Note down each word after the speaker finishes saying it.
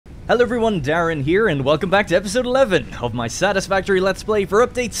Hello everyone, Darren here, and welcome back to episode 11 of my Satisfactory Let's Play for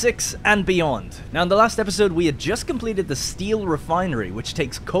Update 6 and beyond. Now in the last episode we had just completed the steel refinery, which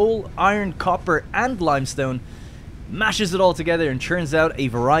takes coal, iron, copper and limestone, mashes it all together and churns out a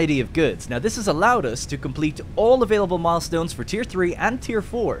variety of goods. Now this has allowed us to complete all available milestones for Tier 3 and Tier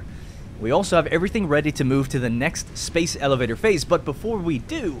 4. We also have everything ready to move to the next space elevator phase, but before we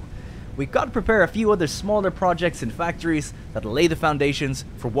do, we've got to prepare a few other smaller projects and factories that lay the foundations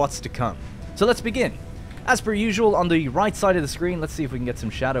for what's to come. So let's begin. As per usual, on the right side of the screen, let's see if we can get some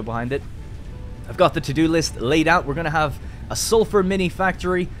shadow behind it. I've got the to-do list laid out. We're going to have a Sulfur mini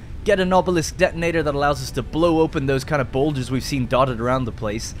factory, get an obelisk detonator that allows us to blow open those kind of boulders we've seen dotted around the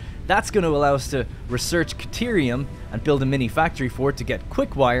place. That's going to allow us to research Caterium and build a mini factory for it to get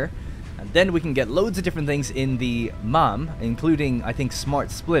quick wire. And then we can get loads of different things in the M.A.M, including, I think, smart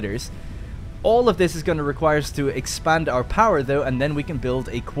splitters. All of this is going to require us to expand our power, though, and then we can build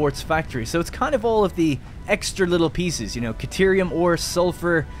a quartz factory. So it's kind of all of the extra little pieces, you know, Caterium ore,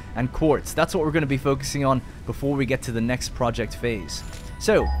 sulfur, and quartz. That's what we're going to be focusing on before we get to the next project phase.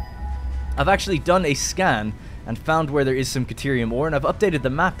 So, I've actually done a scan and found where there is some Caterium ore, and I've updated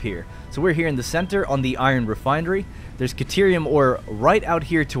the map here. So we're here in the center on the iron refinery. There's Caterium ore right out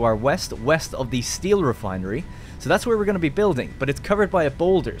here to our west of the steel refinery. So that's where we're going to be building, but it's covered by a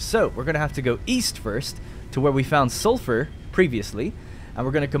boulder. So we're going to have to go east first to where we found sulfur previously, and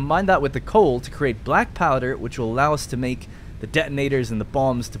we're going to combine that with the coal to create black powder, which will allow us to make the detonators and the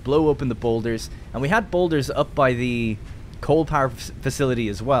bombs to blow open the boulders. And we had boulders up by the coal power facility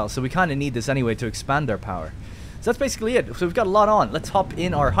as well, so we kind of need this anyway to expand our power. So that's basically it. So we've got a lot on. Let's hop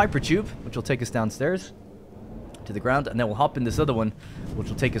in our hypertube, which will take us downstairs to the ground, and then we'll hop in this other one, which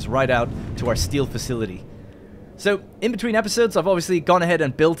will take us right out to our steel facility. So, in between episodes, I've obviously gone ahead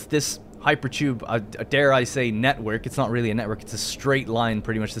and built this hypertube, dare I say network. It's not really a network, it's a straight line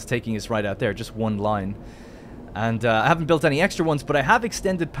pretty much that's taking us right out there, just one line. And I haven't built any extra ones, but I have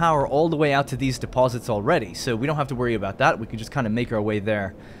extended power all the way out to these deposits already, so we don't have to worry about that. We can just kind of make our way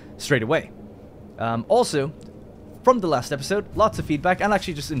there straight away. Also, from the last episode, lots of feedback, and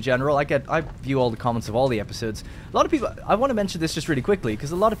actually just in general, I view all the comments of all the episodes. A lot of people, I want to mention this just really quickly,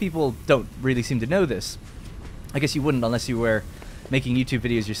 because a lot of people don't really seem to know this. I guess you wouldn't unless you were making YouTube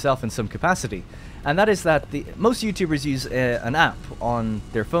videos yourself in some capacity. And that is that most YouTubers use an app on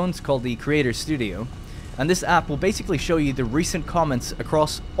their phones called the Creator Studio. And this app will basically show you the recent comments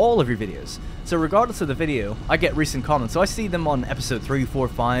across all of your videos. So regardless of the video, I get recent comments. So I see them on episode 3, 4,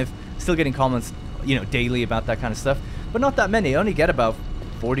 5, still getting comments, you know, daily about that kind of stuff. But not that many. I only get about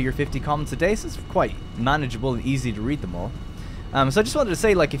 40 or 50 comments a day, so it's quite manageable and easy to read them all. So I just wanted to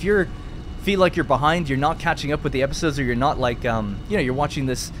say, like, if you're feel like you're behind, you're not catching up with the episodes, or you're not like, you know, you're watching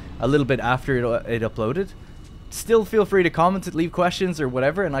this a little bit after it uploaded, still feel free to comment, leave questions or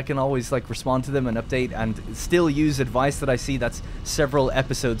whatever, and I can always like respond to them and update and still use advice that I see that's several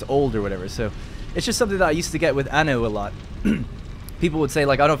episodes old or whatever. So it's just something that I used to get with Anno a lot. People would say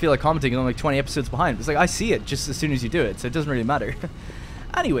like, I don't feel like commenting, I'm like 20 episodes behind. It's like, I see it just as soon as you do it, so it doesn't really matter.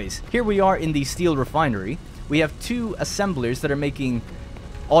 Anyways, here we are in the steel refinery. We have two assemblers that are making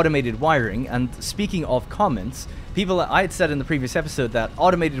automated wiring, and speaking of comments, I had said in the previous episode that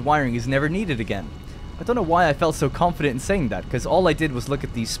automated wiring is never needed again. I don't know why I felt so confident in saying that, because all I did was look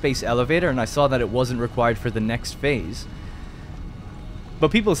at the space elevator and I saw that it wasn't required for the next phase.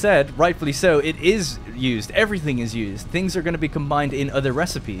 But people said, rightfully so, it is used, everything is used. Things are going to be combined in other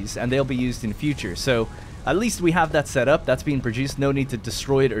recipes and they'll be used in future. So at least we have that set up, that's being produced, no need to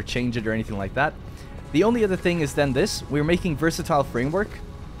destroy it or change it or anything like that. The only other thing is then this, we're making versatile framework.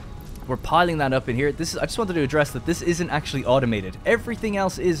 We're piling that up in here. I just wanted to address that this isn't actually automated. Everything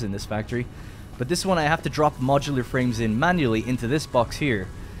else is in this factory, but this one I have to drop modular frames in manually into this box here.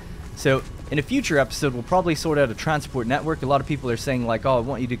 So in a future episode, we'll probably sort out a transport network. A lot of people are saying like, oh, I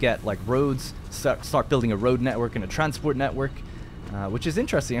want you to get like roads, start building a road network and a transport network, which is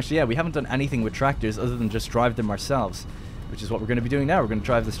interesting. Actually, yeah, we haven't done anything with tractors other than just drive them ourselves, which is what we're going to be doing now. We're going to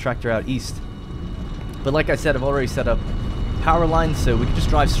drive this tractor out east. But like I said, I've already set up power lines, so we can just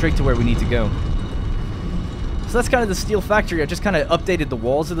drive straight to where we need to go. So that's kind of the steel factory. I just kind of updated the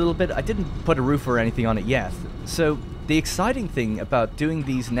walls a little bit. I didn't put a roof or anything on it yet. So the exciting thing about doing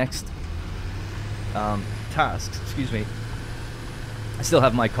these next tasks, excuse me, I still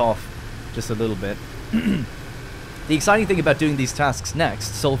have my cough just a little bit. The exciting thing about doing these tasks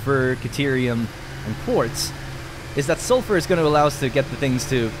next, sulfur, Caterium, and quartz, is that sulfur is going to allow us to get the things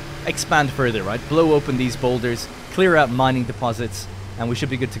to expand further, right? Blow open these boulders, clear out mining deposits, and we should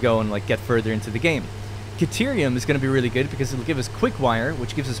be good to go and like get further into the game. Caterium is going to be really good because it'll give us quick wire,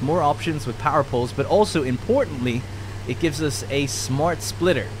 which gives us more options with power poles, but also importantly, it gives us a smart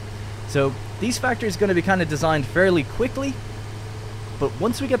splitter. So these factories are going to be kind of designed fairly quickly. But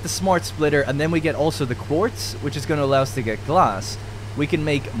once we get the smart splitter and then we get also the quartz, which is going to allow us to get glass, we can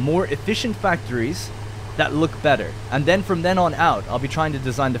make more efficient factories that look better. And then from then on out, I'll be trying to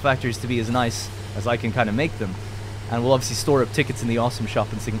design the factories to be as nice as I can kind of make them. And we'll obviously store up tickets in the awesome shop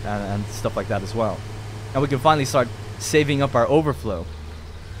and stuff like that as well. And we can finally start saving up our overflow.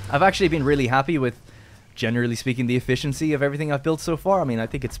 I've actually been really happy with, generally speaking, the efficiency of everything I've built so far. I mean, I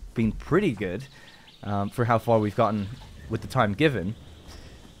think it's been pretty good for how far we've gotten with the time given.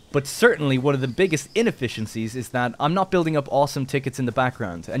 But certainly one of the biggest inefficiencies is that I'm not building up awesome tickets in the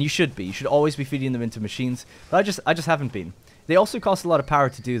background. And you should be. You should always be feeding them into machines. But I just haven't been. They also cost a lot of power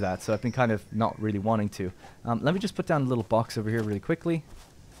to do that, so I've been kind of not really wanting to. Let me just put down a little box over here really quickly.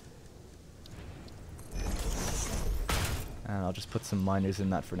 And I'll just put some miners in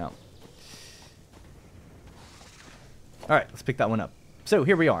that for now. Alright, let's pick that one up. So,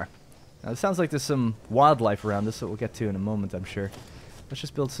 here we are. Now, it sounds like there's some wildlife around this that we'll get to in a moment, I'm sure. Let's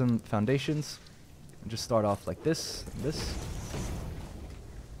just build some foundations. And just start off like this and this.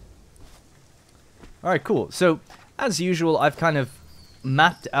 Alright, cool. So, as usual, I've kind of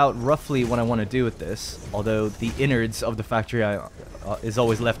mapped out roughly what I want to do with this. Although the innards of the factory is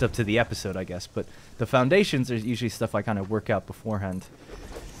always left up to the episode, I guess. But the foundations are usually stuff I kind of work out beforehand.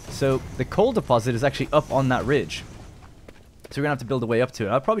 So, the coal deposit is actually up on that ridge. So we're going to have to build a way up to it.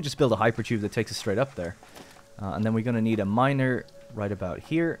 I'll probably just build a hypertube that takes us straight up there. And then we're going to need a miner right about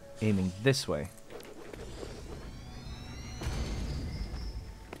here, aiming this way.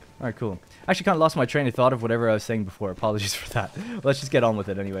 Alright, cool. Actually kind of lost my train of thought of whatever I was saying before. Apologies for that. Let's just get on with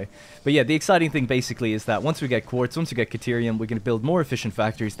it anyway. But yeah, the exciting thing basically is that once we get quartz, once we get Caterium, we're going to build more efficient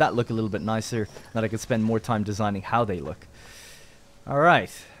factories that look a little bit nicer, that I can spend more time designing how they look.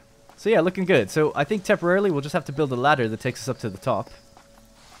 Alright. So yeah, looking good. So I think temporarily we'll just have to build a ladder that takes us up to the top.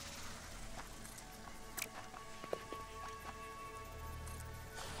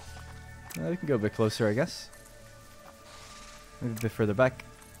 We can go a bit closer, I guess. Maybe a bit further back.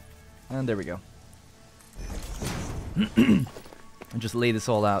 And there we go. And just lay this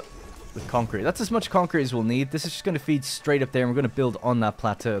all out with concrete. That's as much concrete as we'll need. This is just going to feed straight up there, and we're going to build on that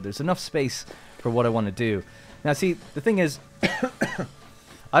plateau. There's enough space for what I want to do. Now, see, the thing is,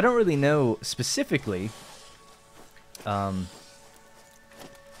 I don't really know specifically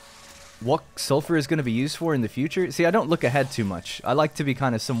what sulfur is going to be used for in the future. See, I don't look ahead too much. I like to be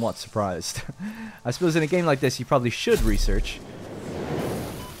kind of somewhat surprised. I suppose in a game like this, you probably should research.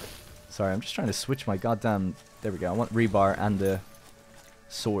 Sorry, I'm just trying to switch my goddamn... There we go. I want rebar and the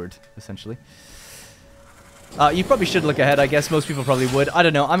sword, essentially. You probably should look ahead, I guess. Most people probably would. I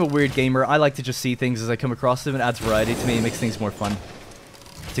don't know. I'm a weird gamer. I like to just see things as I come across them. It adds variety to me. It makes things more fun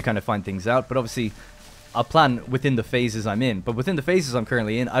to kind of find things out. But obviously, I'll plan within the phases I'm in. But within the phases I'm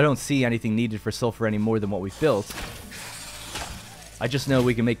currently in, I don't see anything needed for sulfur any more than what we've built. I just know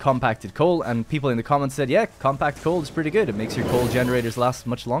we can make compacted coal, and people in the comments said, yeah, compact coal is pretty good. It makes your coal generators last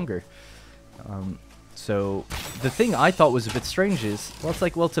much longer. So the thing I thought was a bit strange is, well, it's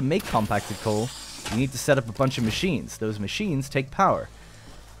like, well, to make compacted coal, you need to set up a bunch of machines. Those machines take power.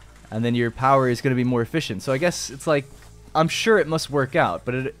 And then your power is going to be more efficient. So I guess it's like, I'm sure it must work out,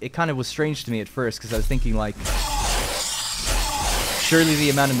 but it kind of was strange to me at first, because I was thinking, like, surely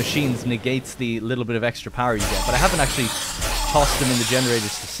the amount of machines negates the little bit of extra power you get. But I haven't actually tossed them in the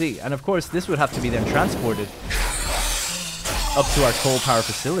generators to see. And of course, this would have to be then transported up to our coal power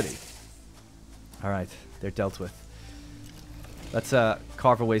facility. Alright, they're dealt with. Let's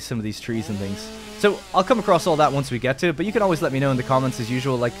carve away some of these trees and things. So, I'll come across all that once we get to it, but you can always let me know in the comments as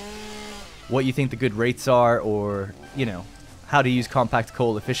usual, like, what you think the good rates are, or, you know, how to use compact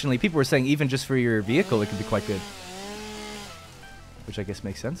coal efficiently. People were saying even just for your vehicle it could be quite good. Which I guess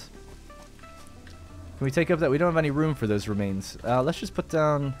makes sense. Can we take up that? We don't have any room for those remains. Let's just put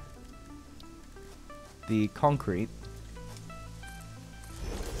down the concrete.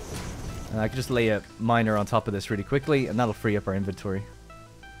 And I can just lay a miner on top of this really quickly, and that'll free up our inventory.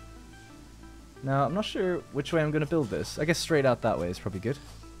 Now, I'm not sure which way I'm going to build this. I guess straight out that way is probably good.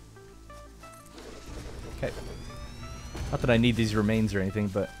 Okay. Not that I need these remains or anything,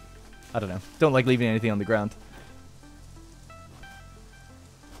 but I don't know. Don't like leaving anything on the ground.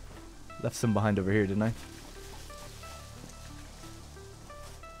 Left some behind over here, didn't I?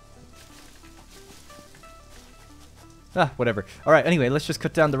 Ah, whatever. Alright, anyway, let's just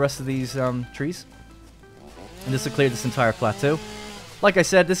cut down the rest of these trees. And this will clear this entire plateau. Like I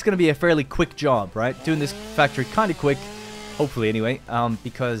said, this is going to be a fairly quick job, right? Doing this factory kind of quick, hopefully anyway,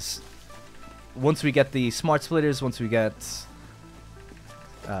 because once we get the smart splitters, once we get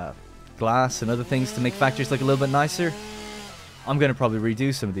glass and other things to make factories look a little bit nicer, I'm going to probably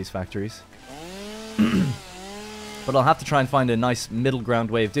redo some of these factories. But I'll have to try and find a nice middle ground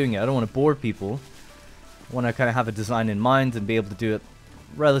way of doing it. I don't want to bore people. I want to kind of have a design in mind and be able to do it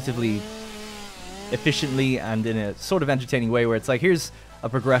relatively efficiently and in a sort of entertaining way where it's like, here's a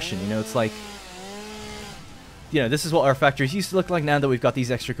progression, you know, it's like, you know, this is what our factories used to look like. Now that we've got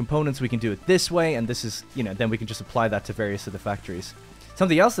these extra components, we can do it this way, and this is, you know, then we can just apply that to various of the factories.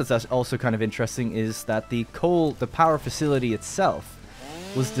 Something else that's also kind of interesting is that the power facility itself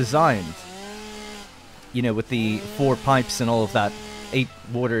was designed, you know, with the 4 pipes and all of that, 8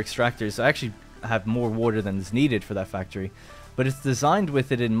 water extractors. So I actually have more water than is needed for that factory, but it's designed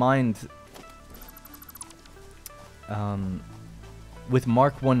with it in mind, with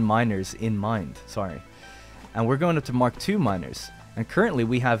Mark 1 miners in mind, sorry. And we're going up to Mark 2 miners, and currently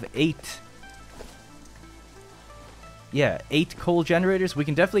we have 8 coal generators. We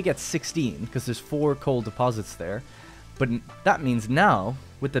can definitely get 16 because there's 4 coal deposits there, but that means now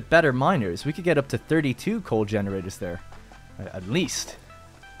with the better miners we could get up to 32 coal generators there at least,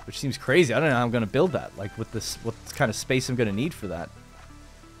 which seems crazy. I don't know how I'm going to build that, like with this, what kind of space I'm going to need for that.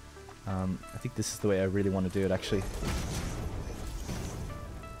 I think this is the way I really want to do it, actually.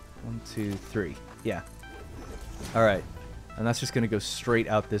 1, 2, 3, yeah. Alright, and that's just going to go straight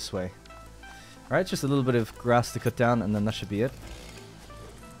out this way. Alright, just a little bit of grass to cut down, and then that should be it.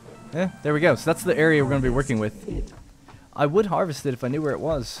 Yeah, there we go. So that's the area we're going to be working with. I would harvest it if I knew where it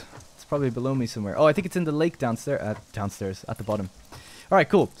was. It's probably below me somewhere. Oh, I think it's in the lake downstairs, at the bottom. Alright,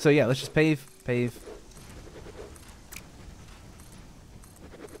 cool. So yeah, let's just pave.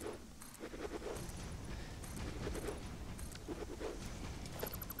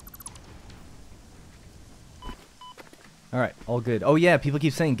 Alright, all good. Oh yeah, people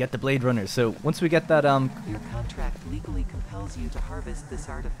keep saying get the Blade Runner. So once we get that Your contract legally compels you to harvest this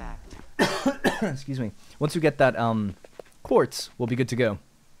artifact. excuse me. Once we get that quartz, we'll be good to go.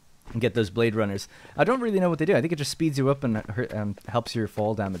 And get those Blade Runners. I don't really know what they do. I think it just speeds you up and helps your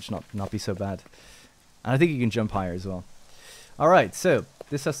fall damage not be so bad. And I think you can jump higher as well. Alright, so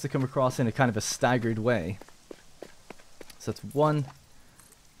this has to come across in a kind of a staggered way. So that's one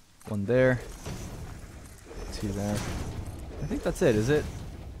there, 2 there. I think that's it, is it?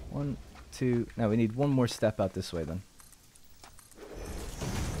 1, 2... No, we need one more step out this way then.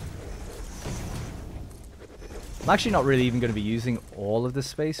 I'm actually not really even going to be using all of this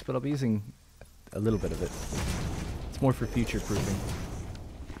space, but I'll be using a little bit of it. It's more for future proofing.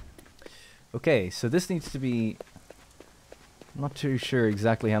 Okay, so this needs to be... I'm not too sure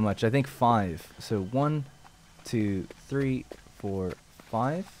exactly how much. I think 5. So 1, 2, 3, 4,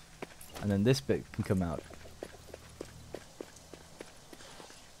 5. And then this bit can come out.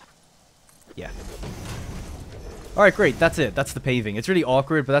 Yeah. Alright, great. That's it. That's the paving. It's really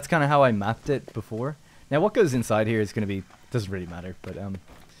awkward, but that's kind of how I mapped it before. Now, what goes inside here is going to be... Doesn't really matter, but in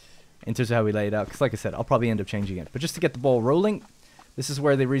terms of how we lay it out. Because like I said, I'll probably end up changing it. But just to get the ball rolling, this is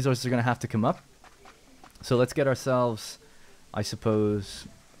where the resources are going to have to come up. So let's get ourselves, I suppose,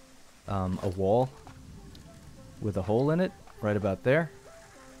 a wall with a hole in it. Right about there.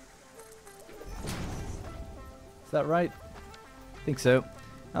 Is that right? I think so.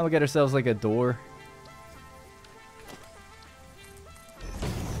 Now we'll get ourselves like a door.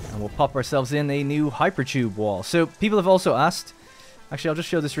 And we'll pop ourselves in a new hypertube wall. So people have also asked, actually I'll just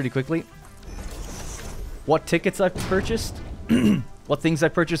show this really quickly, what tickets I've purchased, what things I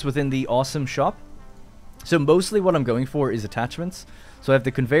purchased within the awesome shop. So mostly what I'm going for is attachments. So I have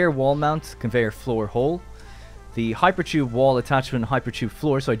the conveyor wall mount, conveyor floor hole, the hypertube wall attachment, hypertube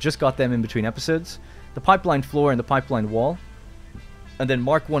floor, so I just got them in between episodes, the pipeline floor and the pipeline wall, and then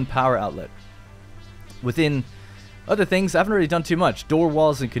Mark 1 power outlet. Within other things, I haven't really done too much. Door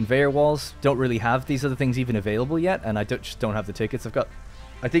walls and conveyor walls don't really have these other things even available yet, and I just don't have the tickets. I've got,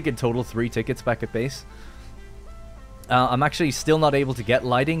 I think in total, 3 tickets back at base. I'm actually still not able to get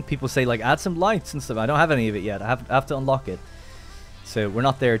lighting. People say, like, add some lights and stuff. I don't have any of it yet. I have to unlock it. So we're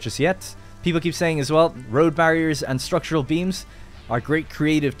not there just yet. People keep saying as well, road barriers and structural beams are great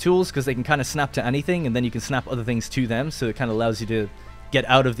creative tools because they can kind of snap to anything, and then you can snap other things to them. So it kind of allows you to get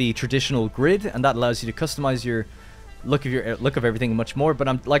out of the traditional grid, and that allows you to customize your look of everything much more.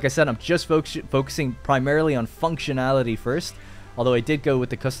 But like I said, I'm just focusing primarily on functionality first. Although I did go with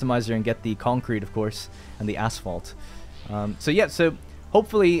the customizer and get the concrete, of course, and the asphalt. So yeah, so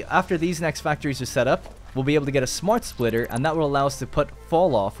hopefully after these next factories are set up, we'll be able to get a smart splitter, and that will allow us to put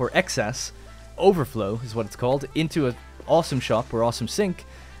fall off or excess, overflow is what it's called, into an awesome shop or awesome sink,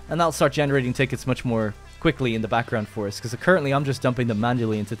 and that'll start generating tickets much more quickly in the background for us, because currently I'm just dumping them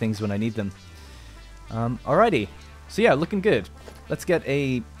manually into things when I need them. Alrighty, so yeah, looking good. Let's get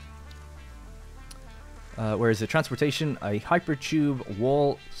a Where is it? Transportation, a hypertube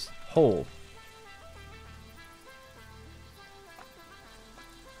wall hole.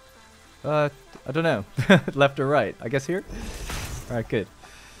 I don't know. Left or right? I guess here? Alright, good.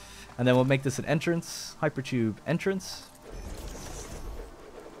 And then we'll make this an entrance. Hypertube entrance.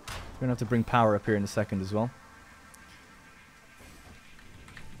 We're gonna have to bring power up here in a second as well.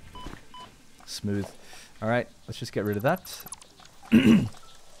 Smooth. Alright, let's just get rid of that.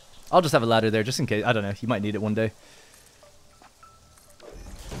 I'll just have a ladder there just in case. I don't know, you might need it one day.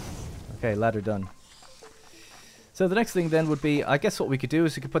 Okay, ladder done. So the next thing then would be, I guess what we could do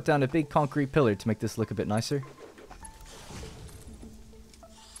is we could put down a big concrete pillar to make this look a bit nicer.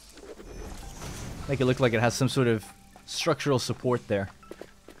 Make it look like it has some sort of structural support there.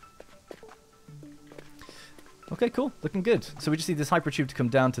 Okay, cool. Looking good. So we just need this hypertube to come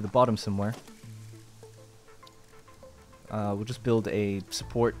down to the bottom somewhere. We'll just build a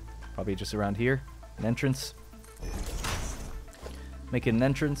support, probably just around here. An entrance. Make it an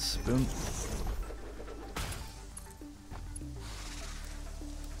entrance. Boom.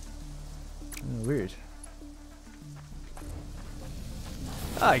 Oh, weird.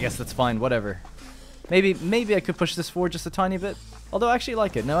 I guess that's fine. Whatever. Maybe I could push this forward just a tiny bit. Although I actually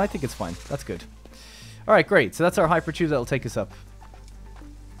like it. No, I think it's fine. That's good. Alright, great. So that's our hypertube that'll take us up.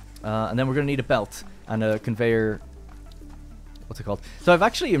 And then we're going to need a belt and a conveyor. What's it called? So I've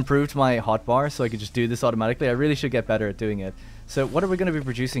actually improved my hotbar so I could just do this automatically. I really should get better at doing it. So what are we going to be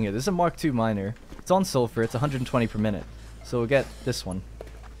producing here? This is a Mark II miner. It's on Sulfur. It's 120 per minute. So we'll get this one.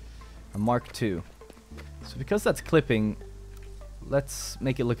 A Mark II. So because that's clipping, let's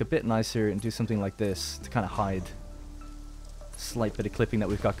make it look a bit nicer and do something like this to kind of hide a slight bit of clipping that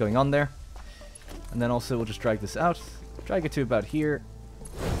we've got going on there. And then also we'll just drag this out, drag it to about here,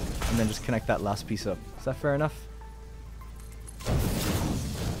 and then just connect that last piece up. Is that fair enough?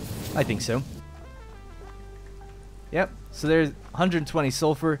 I think so. Yep, so there's 120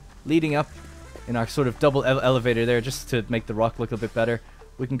 sulfur leading up in our sort of double elevator there just to make the rock look a bit better.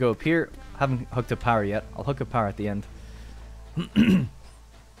 We can go up here. Haven't hooked up power yet. I'll hook up power at the end.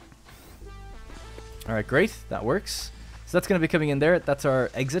 Alright, great. That works. So that's going to be coming in there. That's our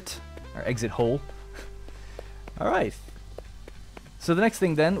exit hole. Alright. So the next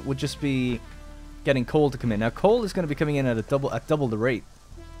thing then would just be getting coal to come in. Now coal is going to be coming in at double the rate.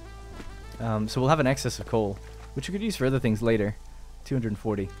 So we'll have an excess of coal, which we could use for other things later.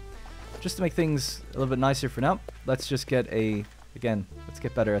 240. Just to make things a little bit nicer for now, let's just get let's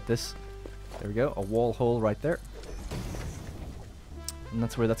get better at this. There we go, a wall hole right there. And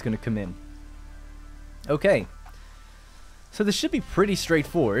that's where that's going to come in. Okay. So this should be pretty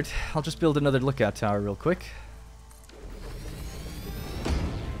straightforward. I'll just build another lookout tower real quick.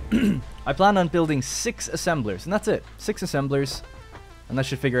 I plan on building 6 assemblers, and that's it. 6 assemblers, and that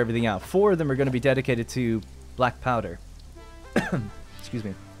should figure everything out. 4 of them are going to be dedicated to black powder. Excuse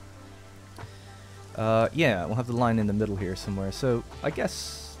me. Yeah, we'll have the line in the middle here somewhere. So I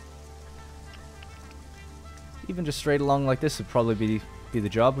guess even just straight along like this would probably be the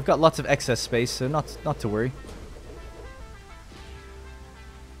job. We've got lots of excess space, so not to worry.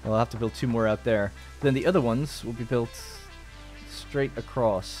 I'll have to build 2 more out there. Then the other ones will be built straight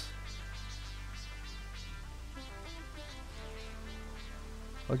across.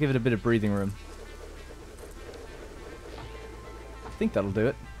 I'll give it a bit of breathing room. I think that'll do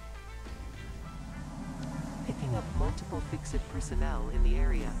it. Picking up multiple fix-it personnel in the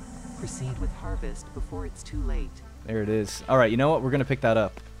area. Proceed with harvest before it's too late. There it is. Alright, you know what? We're going to pick that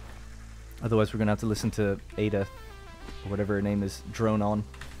up. Otherwise, we're going to have to listen to Ada, or whatever her name is, drone on.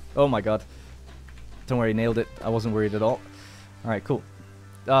 Oh my god. Don't worry, nailed it. I wasn't worried at all. Alright, cool.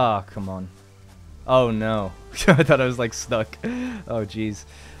 Ah, come on. Oh no. I thought I was like stuck. Oh jeez.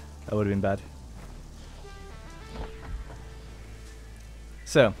 That would have been bad.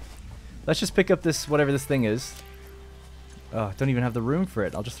 So, let's just pick up this, whatever this thing is. Oh, I don't even have the room for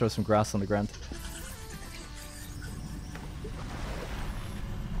it. I'll just throw some grass on the ground.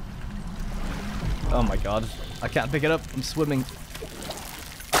 Oh my god. I can't pick it up. I'm swimming.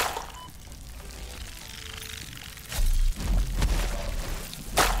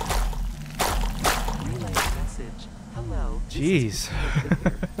 Relay message. Hello. Jeez.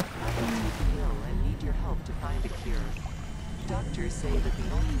 And need your help to find a cure. Doctors say that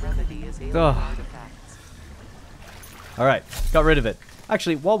the only remedy is alien Ugh. artifacts. Alright, got rid of it.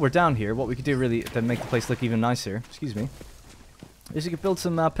 Actually, while we're down here, what we could do really to make the place look even nicer, excuse me, is you could build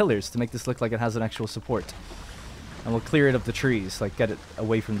some pillars to make this look like it has an actual support. And we'll clear it of the trees, like get it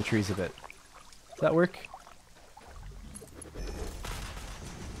away from the trees a bit. Does that work?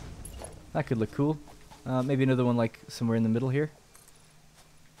 That could look cool. Maybe another one like somewhere in the middle here.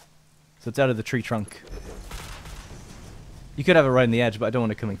 So it's out of the tree trunk. You could have it right on the edge, but I don't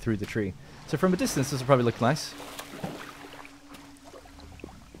want it coming through the tree. So from a distance, this will probably look nice.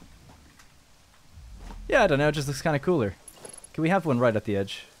 Yeah, I don't know, it just looks kind of cooler. Can we have one right at the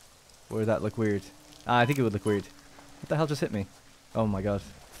edge? Or would that look weird? I think it would look weird. What the hell just hit me? Oh my god,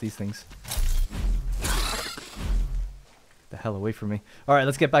 it's these things. The hell away from me. Alright,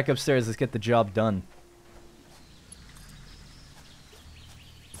 let's get back upstairs, let's get the job done.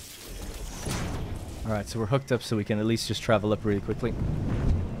 Alright, so we're hooked up so we can at least just travel up really quickly.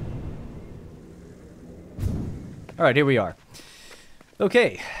 Alright, here we are.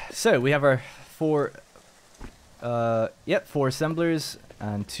 Okay, so we have our four assemblers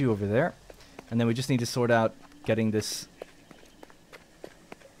and 2 over there. And then we just need to sort out getting this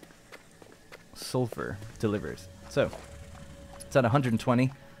sulfur delivered. So, it's at 120.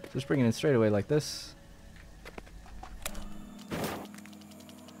 So just bring it in straight away like this.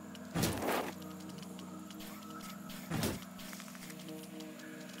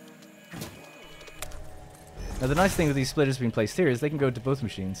 Now the nice thing with these splitters being placed here is they can go to both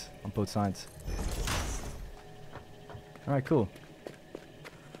machines on both sides. Alright, cool.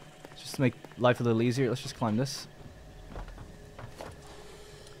 Just to make life a little easier, let's just climb this.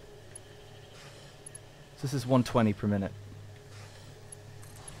 So this is 120 per minute.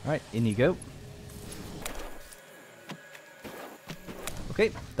 Alright, in you go.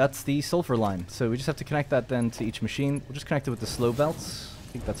 Okay, that's the sulfur line. So we just have to connect that then to each machine. We'll just connect it with the slow belts.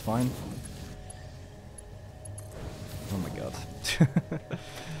 I think that's fine. Oh my god.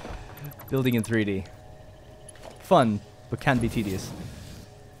 Building in 3D. Fun, but can be tedious.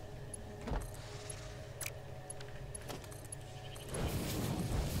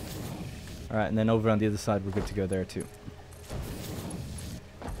 Alright, and then over on the other side we're good to go there too.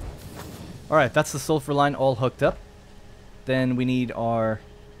 Alright, that's the sulfur line all hooked up. Then we need our,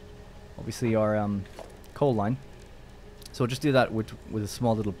 obviously our coal line. So we'll just do that with a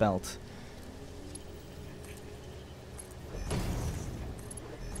small little belt.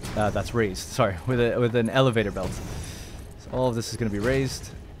 That's raised, sorry, with an elevator belt. So all of this is going to be raised.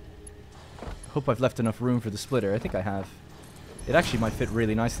 Hope I've left enough room for the splitter. I think I have. It actually might fit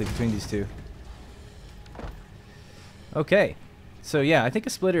really nicely between these two. Okay, so yeah, I think a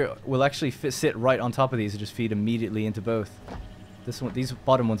splitter will actually sit right on top of these and just feed immediately into both. This one, these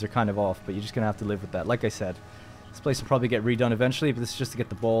bottom ones are kind of off, but you're just gonna have to live with that. Like I said, this place will probably get redone eventually, but this is just to get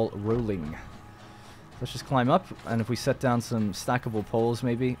the ball rolling. Let's just climb up, and if we set down some stackable poles,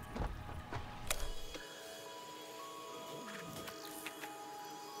 maybe.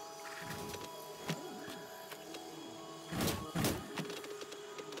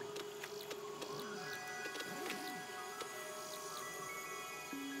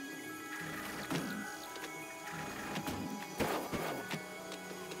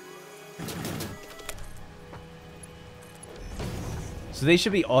 So they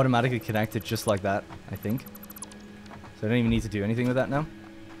should be automatically connected just like that, I think. So I don't even need to do anything with that now.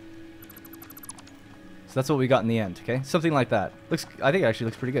 So that's what we got in the end, okay? Something like that. I think it actually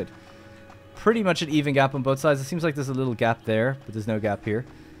looks pretty good. Pretty much an even gap on both sides. It seems like there's a little gap there, but there's no gap here.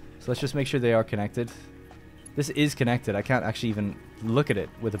 So let's just make sure they are connected. This is connected. I can't actually even look at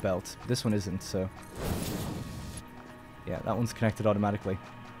it with a belt. This one isn't, so... yeah, that one's connected automatically.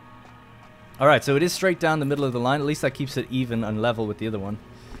 Alright, so it is straight down the middle of the line. At least that keeps it even and level with the other one.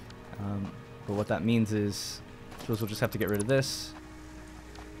 But what that means is, I suppose we'll just have to get rid of this.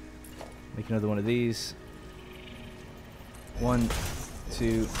 Make another one of these. 1,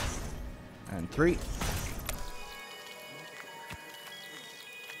 2, and 3.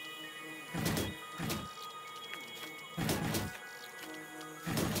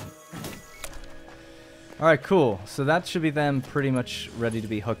 Alright, cool. So that should be them pretty much ready to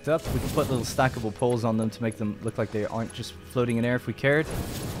be hooked up. We can put little stackable poles on them to make them look like they aren't just floating in air if we cared.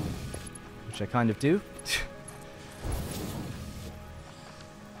 Which I kind of do.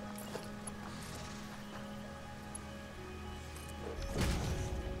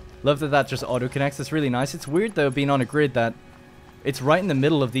 Love that that just auto-connects. It's really nice. It's weird, though, being on a grid that it's right in the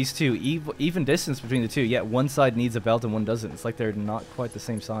middle of these two. Even distance between the two. Yet one side needs a belt and one doesn't. It's like they're not quite the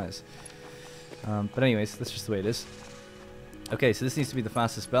same size. But anyways, that's just the way it is. Okay, so this needs to be the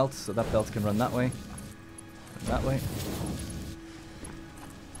fastest belt, so that belt can run that way. And that way.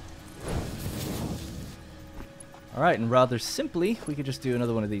 Alright, and rather simply, we could just do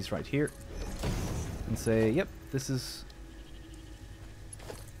another one of these right here. And say, yep, this is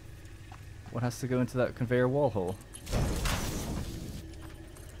what has to go into that conveyor wall hole.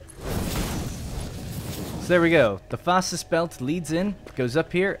 So there we go. The fastest belt leads in, goes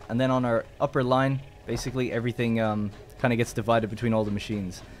up here, and then on our upper line, basically everything kind of gets divided between all the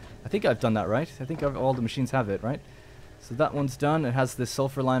machines. I think I've done that right. I think all the machines have it, right? So that one's done. It has the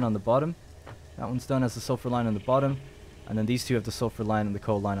sulfur line on the bottom. That one's done, has the sulfur line on the bottom. And then these two have the sulfur line and the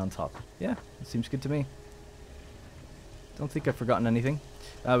coal line on top. Yeah, it seems good to me. Don't think I've forgotten anything.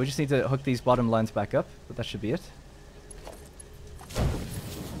 We just need to hook these bottom lines back up, but that should be it.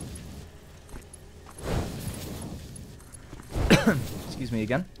 Excuse me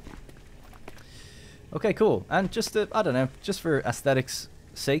again. Okay, cool. And just to, I don't know, just for aesthetics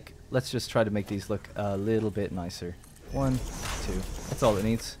sake, let's just try to make these look a little bit nicer. 1, 2. That's all it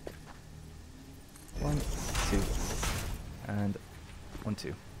needs. 1, 2. And 1,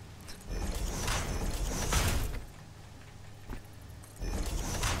 2.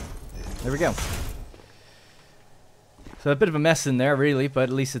 There we go. So a bit of a mess in there, really, but at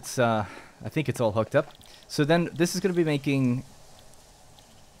least it's, I think it's all hooked up. So then this is going to be making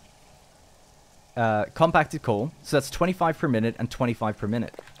compacted coal. So that's 25 per minute and 25 per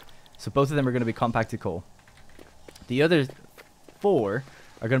minute. So both of them are going to be compacted coal. The other 4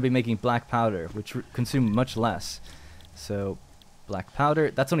 are going to be making black powder, which consume much less. So black powder,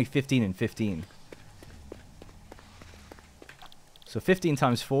 that's only 15 and 15. So 15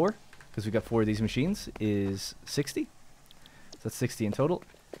 times 4, because we've got 4 of these machines, is 60. So that's 60 in total.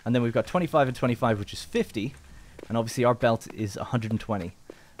 And then we've got 25 and 25, which is 50. And obviously our belt is 120.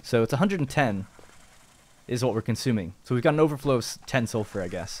 So it's 110 is what we're consuming. So we've got an overflow of 10 sulfur, I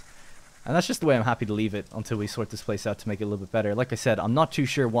guess. And that's just the way I'm happy to leave it until we sort this place out to make it a little bit better. Like I said, I'm not too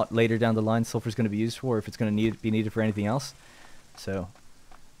sure what later down the line sulfur is going to be used for, if it's going to be needed for anything else. So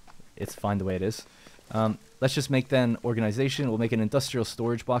it's fine the way it is. Let's just make then organization. We'll make an industrial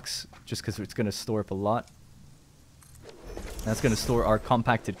storage box just because it's going to store up a lot. That's going to store our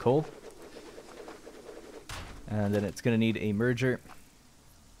compacted coal. And then it's going to need a merger.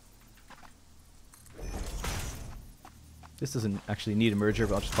 This doesn't actually need a merger,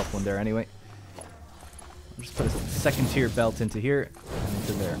 but I'll just pop one there anyway. I'll just put a second tier belt into here and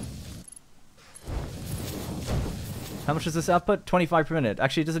into there. How much does this output? 25 per minute.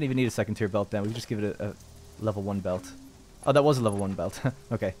 Actually, it doesn't even need a second tier belt then. We can just give it a level 1 belt. Oh, that was a level 1 belt.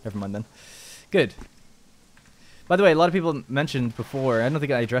 Okay, never mind then. Good. By the way, a lot of people mentioned before, I don't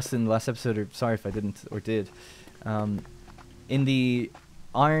think I addressed it in the last episode, or sorry if I didn't, or did. In the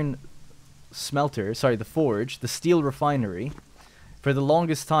iron smelter, sorry, the forge, the steel refinery, for the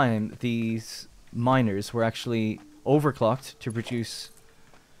longest time, these miners were actually overclocked to produce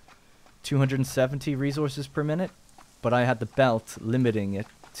 270 resources per minute, but I had the belt limiting it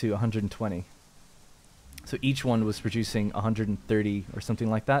to 120. So each one was producing 130 or something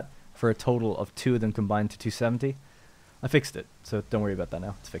like that, for a total of 2 of them combined to 270. I fixed it, so don't worry about that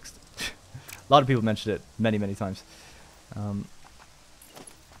now. It's fixed. A lot of people mentioned it many, many times.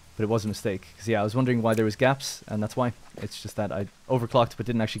 But it was a mistake. Because, yeah, I was wondering why there was gaps, and that's why. It's just that I overclocked, but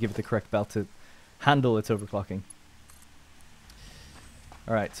didn't actually give it the correct belt to handle its overclocking.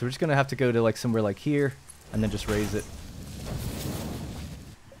 Alright, so we're just going to have to go to like somewhere like here, and then just raise it.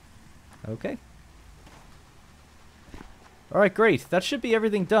 Okay. Alright, great. That should be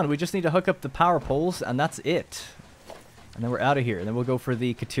everything done. We just need to hook up the power poles, and that's it. And then we're out of here. And then we'll go for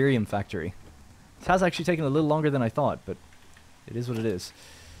the Caterium factory. This has actually taken a little longer than I thought, but it is what it is.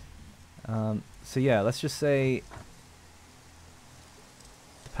 So yeah, let's just say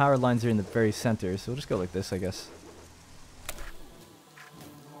the power lines are in the very center, so we'll just go like this, I guess.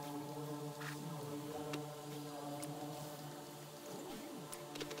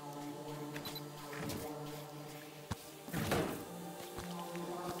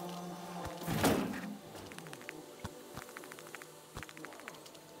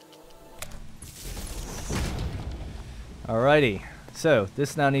 Alrighty, so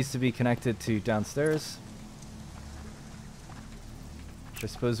this now needs to be connected to downstairs. Which I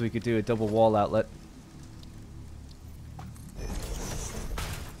suppose we could do a double wall outlet.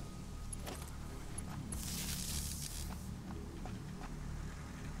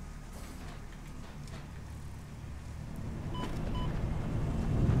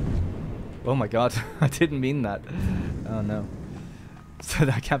 Oh my god, I didn't mean that. Oh no. So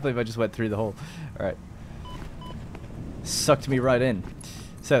I can't believe I just went through the hole. Alright. Sucked me right in.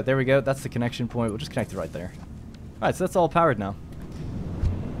 So there we go, that's the connection point. We'll just connect it right there. Alright, so that's all powered now.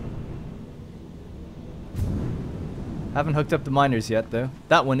 Haven't hooked up the miners yet though.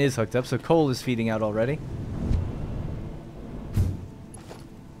 That one is hooked up, so coal is feeding out already.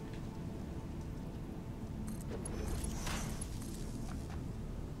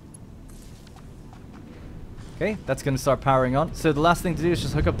 Okay, that's going to start powering on. So the last thing to do is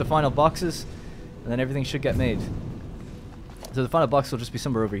just hook up the final boxes, and then everything should get made. So the final box will just be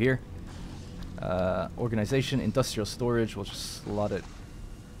somewhere over here. Organization, industrial storage, we'll just slot it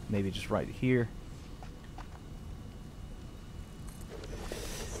maybe just right here.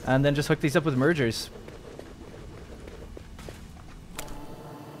 And then just hook these up with mergers.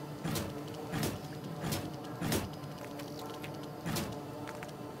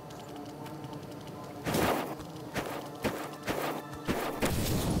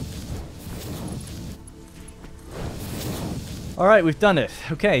 Alright, we've done it.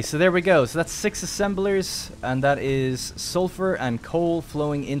 Okay, so there we go. So that's 6 assemblers, and that is sulfur and coal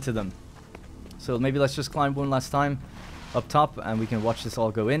flowing into them. So maybe let's just climb one last time up top, and we can watch this all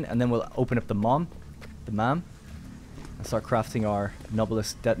go in, and then we'll open up the M.A.M, and start crafting our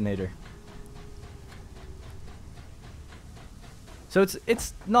Nobilis detonator. So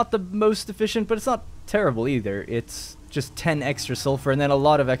it's not the most efficient, but it's not terrible either. It's just 10 extra sulfur and then a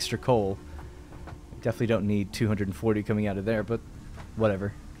lot of extra coal. Definitely don't need 240 coming out of there, but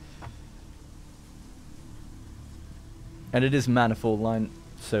whatever. And it is manifold line,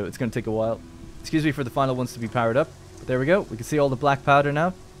 so it's going to take a while. Excuse me for the final ones to be powered up. But there we go. We can see all the black powder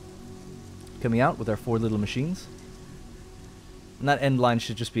now coming out with our 4 little machines. And that end line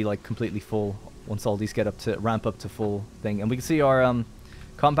should just be like completely full once all these get up to ramp up to full thing. And we can see our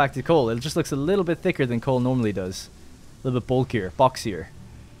compacted coal. It just looks a little bit thicker than coal normally does. A little bit bulkier, boxier.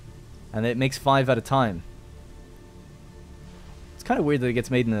 And it makes 5 at a time. It's kind of weird that it gets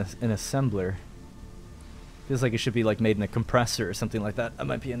made in an assembler. Feels like it should be like made in a compressor or something like that. That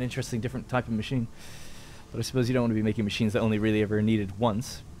might be an interesting different type of machine. But I suppose you don't want to be making machines that only really ever needed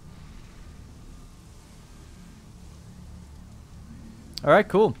once. Alright,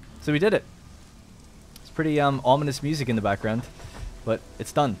 cool. So we did it. It's pretty ominous music in the background. But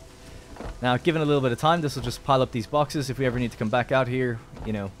it's done. Now, given a little bit of time, this will just pile up these boxes. If we ever need to come back out here,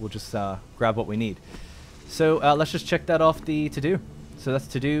 you know, we'll just grab what we need. So let's just check that off the to-do. So that's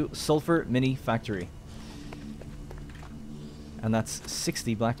to-do Sulfur Mini Factory. And that's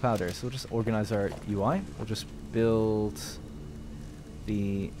 60 black powder. So we'll just organize our UI. We'll just build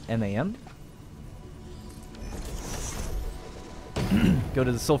the M.A.M. Go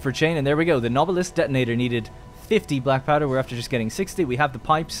to the sulfur chain, and there we go. The Nobilis detonator needed 50 black powder. We're after just getting 60. We have the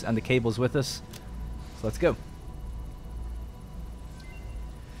pipes and the cables with us. So let's go.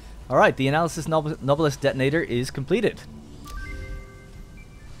 Alright, the analysis Nobilis detonator is completed.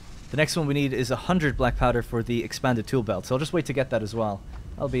 The next one we need is 100 black powder for the expanded tool belt. So I'll just wait to get that as well.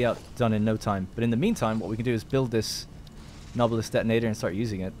 That'll be done in no time. But in the meantime, what we can do is build this Nobilis detonator and start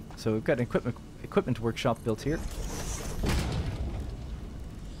using it. So we've got an equipment workshop built here.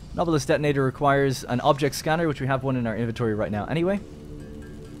 Nobilis detonator requires an object scanner, which we have one in our inventory right now anyway.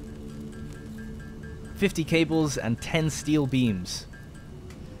 50 cables and 10 steel beams.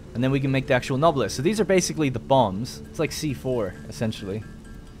 And then we can make the actual Nobilis. So these are basically the bombs. It's like C4, essentially.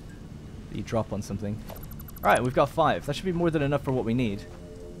 That you drop on something. Alright, we've got 5. That should be more than enough for what we need.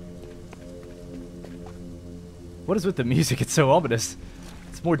 What is with the music? It's so ominous.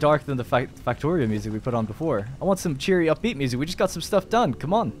 It's more dark than the Factorio music we put on before. I want some cheery, upbeat music. We just got some stuff done.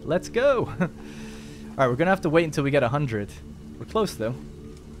 Come on, let's go. Alright, we're going to have to wait until we get 100. We're close, though.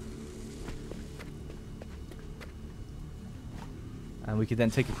 And we could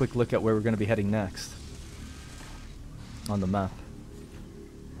then take a quick look at where we're going to be heading next. On the map.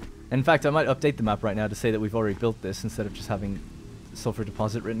 In fact, I might update the map right now to say that we've already built this instead of just having sulfur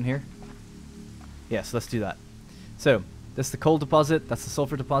deposit written here. Yes, let's do that. So, that's the coal deposit, that's the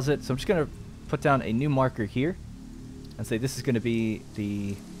sulfur deposit. So I'm just going to put down a new marker here and say this is going to be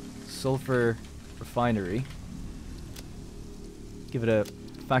the sulfur refinery. Give it a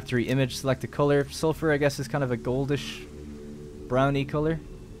factory image, select a color. Sulfur, I guess, is kind of a goldish, browny color.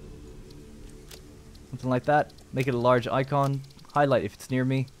 Something like that. Make it a large icon. Highlight if it's near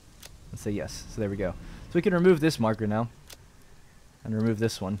me. And say yes. So there we go. So we can remove this marker now. And remove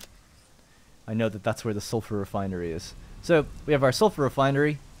this one. I know that that's where the sulfur refinery is. So we have our sulfur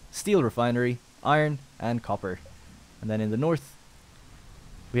refinery, steel refinery, iron, and copper. And then in the north,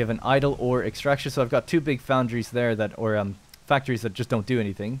 we have an idle ore extraction. So I've got 2 big foundries there that, or factories that just don't do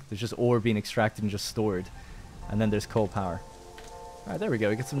anything. There's just ore being extracted and just stored. And then there's coal power. Alright, there we go.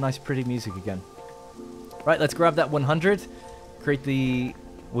 We get some nice pretty music again. Right, let's grab that 100. Create the...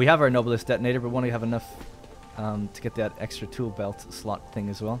 We have our Nobilis detonator, but we want to have enough to get that extra tool belt slot thing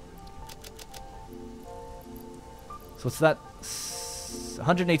as well. So what's that?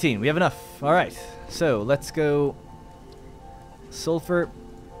 118. We have enough. Alright. So let's go sulfur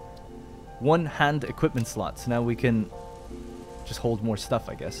 1 hand equipment slot. So now we can just hold more stuff,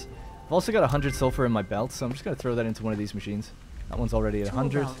 I guess. I've also got 100 sulfur in my belt, so I'm just going to throw that into one of these machines. That one's already at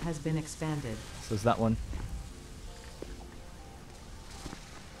 100. Tool belt has been expanded. So is that one.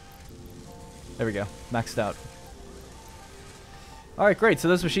 There we go. Maxed out. Alright, great. So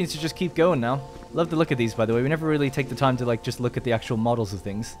those machines should just keep going now. Love to look at these, by the way. We never really take the time to, like, just look at the actual models of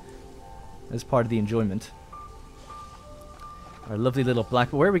things. As part of the enjoyment. Our lovely little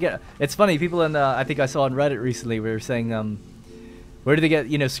black... Where do we get... It's funny, people in... I think I saw on Reddit recently, we were saying, where do they get...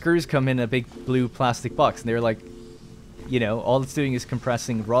 You know, screws come in a big blue plastic box. And they were like, you know, all it's doing is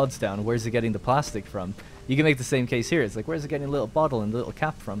compressing rods down. Where's it getting the plastic from? You can make the same case here. It's like, where's it getting a little bottle and a little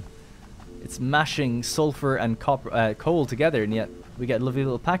cap from? It's mashing sulfur and copper, coal together, and yet we get a lovely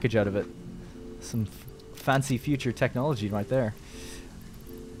little package out of it. Some fancy future technology right there.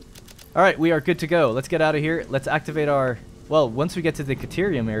 Alright, we are good to go. Let's get out of here. Let's activate our... Well, once we get to the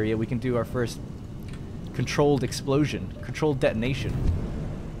Caterium area, we can do our first controlled explosion. Controlled detonation.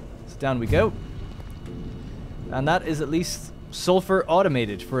 So down we go. And that is at least sulfur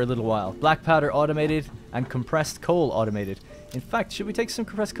automated for a little while. Black powder automated and compressed coal automated. In fact, should we take some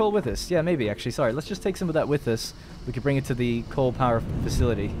compressed coal with us? Yeah, maybe actually. Sorry, let's just take some of that with us. We could bring it to the coal power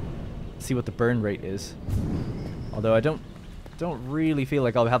facility. See what the burn rate is. Although I don't really feel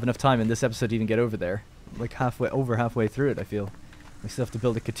like I'll have enough time in this episode to even get over there. Like halfway through it, I feel. We still have to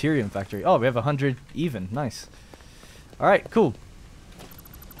build a Caterium factory. Oh, we have 100 even. Nice. Alright, cool.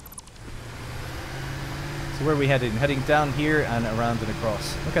 So where are we heading? Heading down here and around and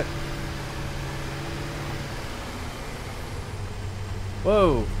across. Okay.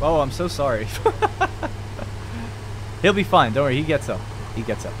 Whoa. Oh, I'm so sorry. He'll be fine. Don't worry. He gets up. He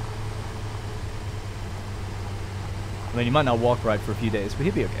gets up. I mean, he might not walk right for a few days, but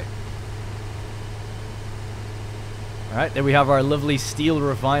he'll be okay. Alright, there we have our lovely steel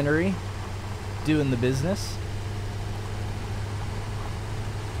refinery doing the business.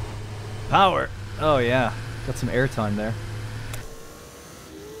 Power. Oh, yeah. Got some airtime there.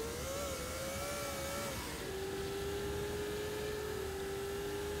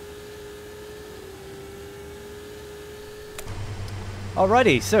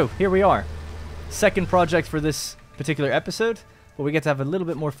 Alrighty, so here we are. Second project for this particular episode, but we get to have a little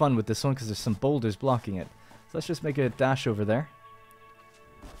bit more fun with this one because there's some boulders blocking it. So let's just make a dash over there.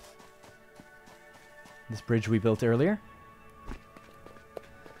 This bridge we built earlier.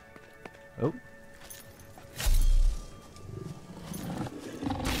 Oh.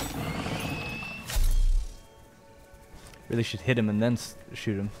 Really should hit him and then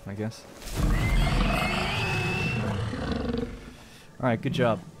shoot him, I guess. Alright, good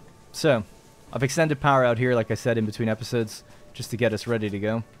job. So, I've extended power out here, like I said, in between episodes, just to get us ready to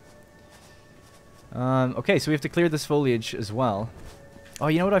go. Okay, so we have to clear this foliage as well. Oh,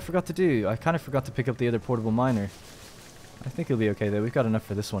 you know what I forgot to do? I kind of forgot to pick up the other portable miner. I think it'll be okay, though. We've got enough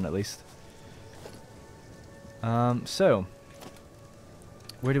for this one, at least. So,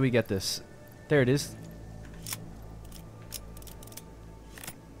 where do we get this? There it is.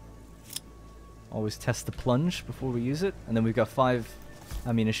 Always test the plunge before we use it. And then we've got 5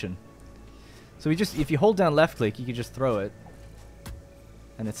 ammunition. So we just, if you hold down left click, you can just throw it.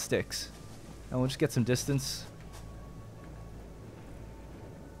 And it sticks. And we'll just get some distance.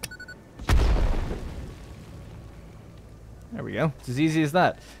 There we go. It's as easy as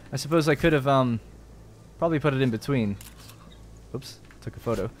that. I suppose I could have probably put it in between. Oops, took a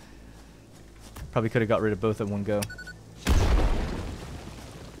photo. Probably could have got rid of both at one go.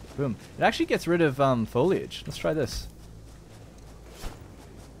 Boom. It actually gets rid of foliage. Let's try this.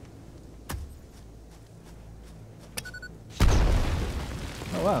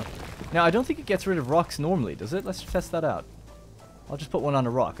 Oh, wow. Now, I don't think it gets rid of rocks normally, does it? Let's test that out. I'll just put one on a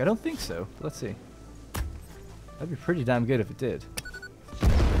rock. I don't think so. Let's see. That'd be pretty damn good if it did.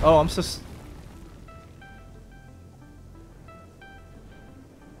 Oh, I'm so...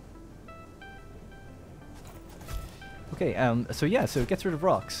 Okay, so yeah, so it gets rid of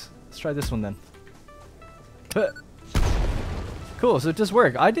rocks. Let's try this one then. Cool, so it does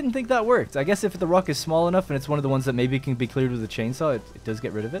work. I didn't think that worked. I guess if the rock is small enough and it's one of the ones that maybe can be cleared with a chainsaw, it does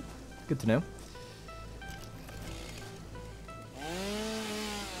get rid of it. Good to know.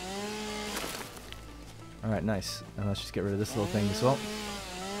 Alright, nice. And let's just get rid of this little thing as well.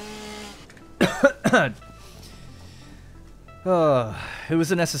 Oh, it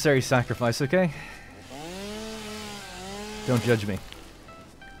was a necessary sacrifice, okay? Don't judge me.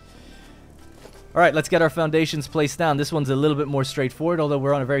 Alright, let's get our foundations placed down. This one's a little bit more straightforward, although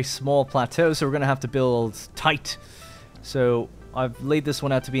we're on a very small plateau, so we're going to have to build tight. So, I've laid this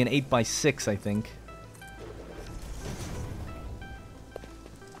one out to be an 8x6, I think.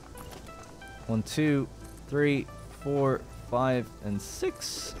 1, 2, 3, 4, 5, and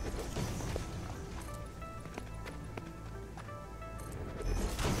 6.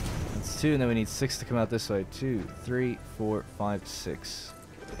 That's 2, and then we need 6 to come out this way. 2, 3, 4, 5, 6.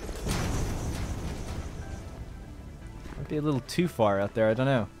 be a little too far out there, I don't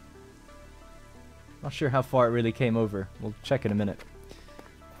know. Not sure how far it really came over. We'll check in a minute.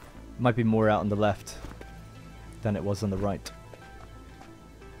 Might be more out on the left than it was on the right.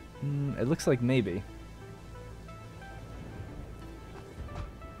 It looks like maybe.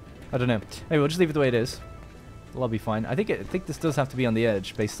 I don't know. Anyway, we'll just leave it the way it is. It'll all be fine. I think this does have to be on the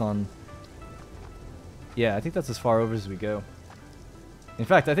edge based on... Yeah, I think that's as far over as we go. In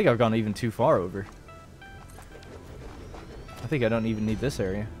fact, I think I've gone even too far over. I think I don't even need this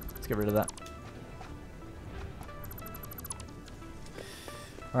area. Let's get rid of that.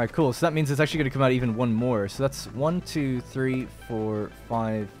 Alright, cool. So that means it's actually going to come out even one more. So that's 1, 2, 3, 4,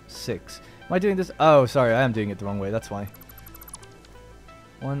 5, 6. Am I doing this? Oh, sorry. I am doing it the wrong way. That's why.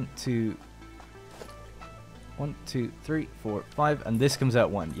 1, 2, 3, 4, 5. And this comes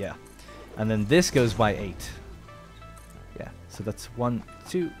out 1. Yeah. And then this goes by 8. Yeah. So that's 1,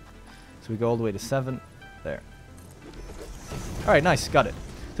 2. So we go all the way to 7. There. Alright, nice. Got it.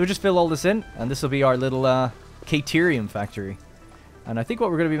 So we just fill all this in. And this will be our little Caterium factory. And I think what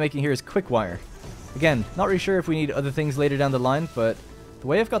we're going to be making here is quick wire. Again, not really sure if we need other things later down the line, but the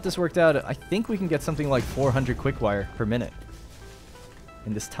way I've got this worked out, I think we can get something like 400 quick wire per minute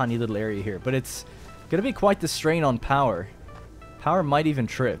in this tiny little area here. But it's going to be quite the strain on power. Power might even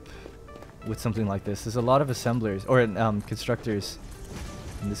trip with something like this. There's a lot of assemblers, or constructors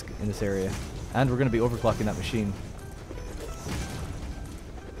in this area. And we're going to be overclocking that machine.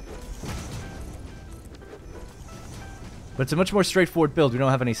 But it's a much more straightforward build. We don't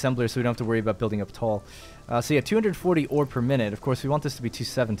have any assemblers, so we don't have to worry about building up tall. So yeah, 240 ore per minute. Of course, we want this to be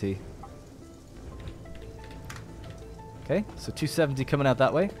 270. Okay, so 270 coming out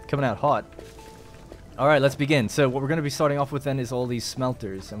that way. Coming out hot. Alright, let's begin. So what we're going to be starting off with then is all these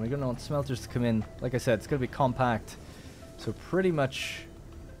smelters. And we're going to want smelters to come in. Like I said, it's going to be compact. So pretty much...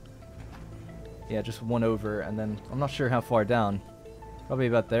 Yeah, just one over. And then I'm not sure how far down. Probably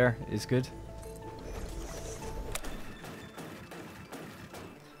about there is good.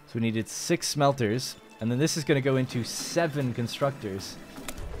 So we needed 6 smelters, and then this is going to go into 7 constructors.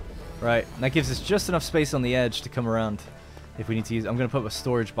 Right, and that gives us just enough space on the edge to come around if we need to use... I'm going to put a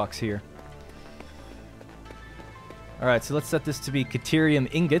storage box here. Alright, so let's set this to be Caterium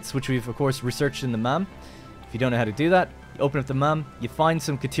ingots, which we've, of course, researched in the M.A.M. If you don't know how to do that, you open up the M.A.M, you find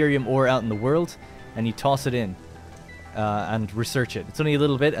some Caterium ore out in the world, and you toss it in and research it. It's only a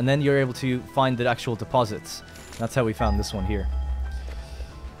little bit, and then you're able to find the actual deposits. That's how we found this one here.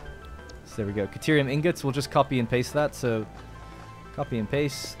 So there we go. Caterium ingots, we'll just copy and paste that. So copy and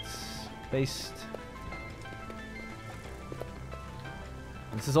paste. Paste.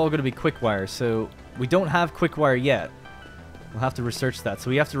 This is all going to be quick wire. So we don't have quick wire yet. We'll have to research that. So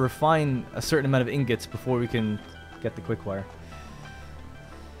we have to refine a certain amount of ingots before we can get the quick wire.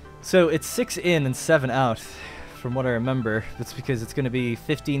 So it's 6 in and 7 out from what I remember. That's because it's going to be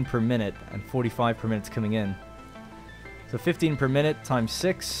 15 per minute and 45 per minute coming in. So 15 per minute times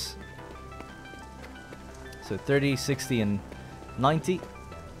 6. So 30, 60, and 90.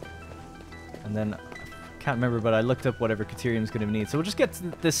 And then, I can't remember, but I looked up whatever Caterium is going to need. So we'll just get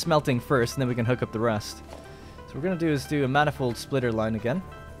this smelting first, and then we can hook up the rest. So what we're going to do is do a manifold splitter line again.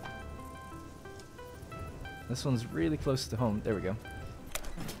 This one's really close to home. There we go.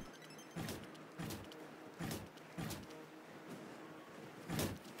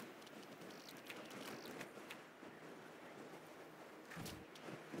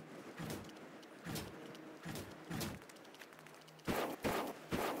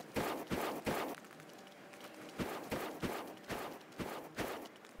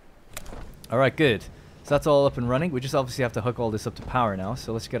 Alright, good. So that's all up and running. We just obviously have to hook all this up to power now.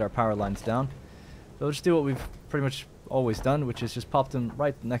 So let's get our power lines down. So we'll just do what we've pretty much always done, which is just pop them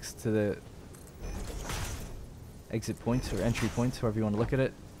right next to the exit point or entry point, however you want to look at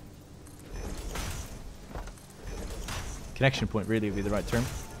it. Connection point really would be the right term.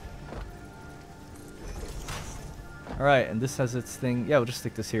 Alright, and this has its thing. Yeah, we'll just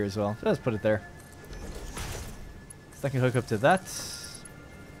stick this here as well. So let's put it there. So I can hook up to that.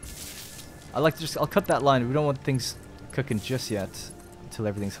 I'll cut that line. We don't want things cooking just yet until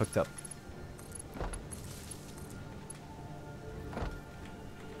everything's hooked up.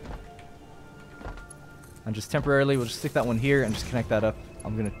 And just temporarily, we'll just stick that one here and just connect that up.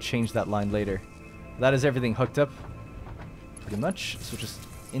 I'm going to change that line later. That is everything hooked up, pretty much. So just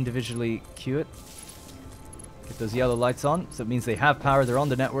individually queue it. Get those yellow lights on. So it means they have power. They're on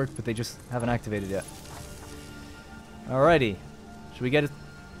the network, but they just haven't activated yet. Alrighty. Should we get it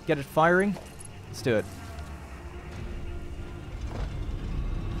firing? Let's do it.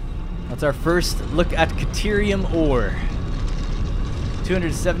 That's our first look at Caterium ore.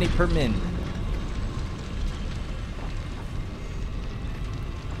 270 per min.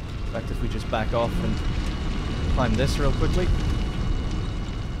 if we just back off and climb this real quickly.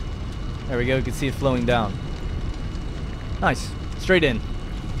 There we go, you can see it flowing down. Nice. Straight in.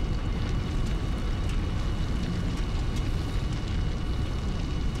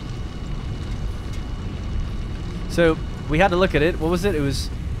 So, we had to look at it. What was it? It was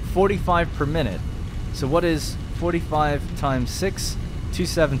 45 per minute. So what is 45 times 6?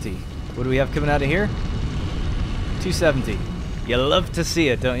 270. What do we have coming out of here? 270. You love to see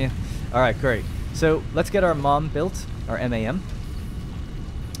it, don't you? Alright, great. So, let's get our M.A.M built. Our M.A.M.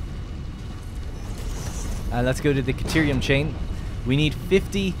 Let's go to the Caterium chain. We need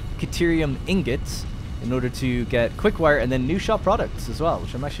 50 Caterium ingots in order to get quick wire and then new shop products as well,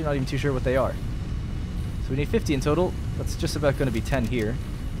 which I'm actually not even too sure what they are. So we need 50 in total. That's just about going to be 10 here.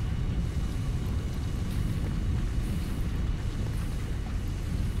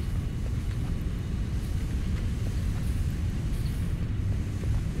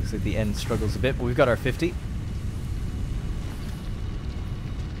 Looks like the end struggles a bit, but we've got our 50.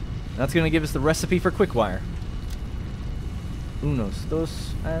 That's going to give us the recipe for quick wire. Unos,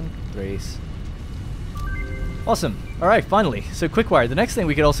 dos, and tres. Awesome. Alright, finally. So quick wire. The next thing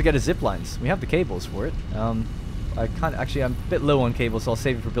we could also get is zip lines. We have the cables for it. I'm a bit low on cables, so I'll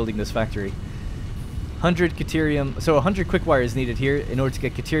save it for building this factory. 100 Caterium, so 100 quick wire is needed here in order to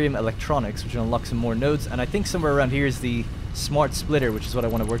get Caterium electronics, which will unlock some more nodes, and I think somewhere around here is the smart splitter, which is what I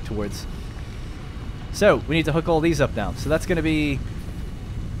want to work towards. So, we need to hook all these up now. So that's going to be...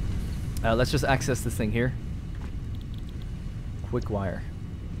 let's just access this thing here. Quick wire.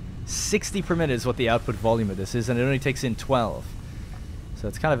 60 per minute is what the output volume of this is, and it only takes in 12. So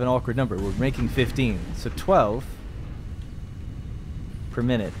it's kind of an awkward number. We're making 15. So 12 per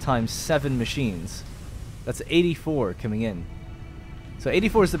minute times 7 machines. That's 84 coming in. So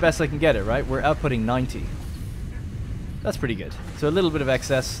 84 is the best I can get it, right? We're outputting 90. That's pretty good. So a little bit of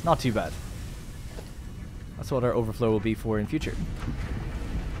excess, not too bad. That's what our overflow will be for in future.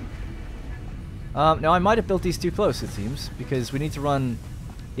 Now I might have built these too close, it seems, because we need to run...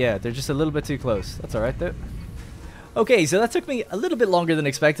 Yeah, they're just a little bit too close. That's alright though. Okay, so that took me a little bit longer than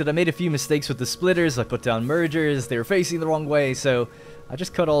expected. I made a few mistakes with the splitters. I put down mergers. They were facing the wrong way, so I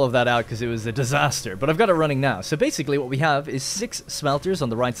just cut all of that out because it was a disaster. But I've got it running now. So basically what we have is 6 smelters on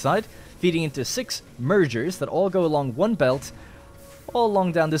the right side, feeding into 6 mergers that all go along one belt, all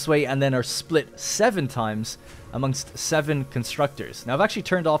along down this way, and then are split 7 times amongst 7 constructors. Now I've actually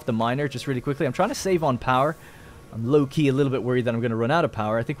turned off the miner just really quickly. I'm trying to save on power. I'm low-key a little bit worried that I'm going to run out of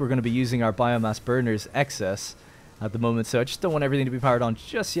power. I think we're going to be using our biomass burners excess at the moment, so I just don't want everything to be powered on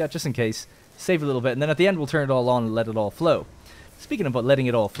just yet, just in case. Save a little bit, and then at the end we'll turn it all on and let it all flow. Speaking about letting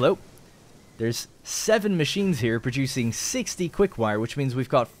it all flow, there's 7 machines here producing 60 quick wire, which means we've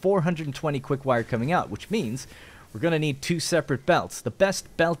got 420 quick wire coming out, which means we're going to need 2 separate belts. The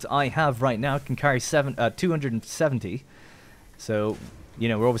best belt I have right now can carry 270, so... You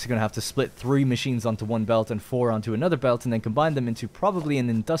know, we're obviously going to have to split 3 machines onto one belt and 4 onto another belt, and then combine them into probably an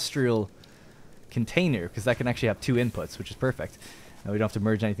industrial container, because that can actually have 2 inputs, which is perfect. And we don't have to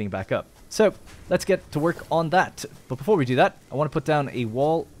merge anything back up. So, let's get to work on that. But before we do that, I want to put down a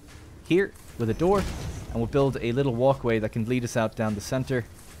wall here with a door, and we'll build a little walkway that can lead us out down the center,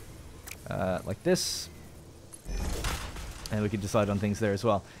 like this. And we can decide on things there as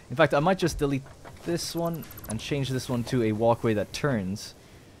well. In fact, I might just delete this one and change this one to a walkway that turns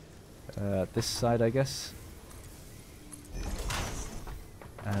this side, I guess,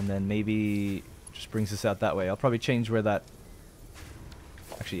 and then maybe just brings us out that way. I'll probably change where that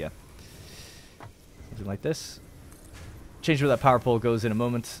actually, yeah, something like this. Change where that power pole goes in a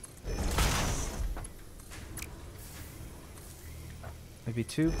moment. Maybe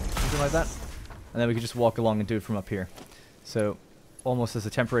 2, something like that, and then we can just walk along and do it from up here. So almost as a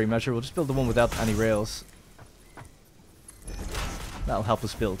temporary measure, we'll just build the one without any rails. That'll help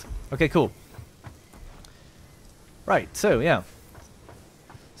us build. Okay, cool. Right, so yeah.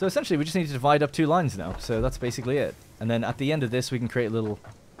 So essentially we just need to divide up 2 lines now, so that's basically it. And then at the end of this we can create a little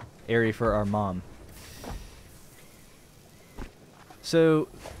area for our M.A.M. So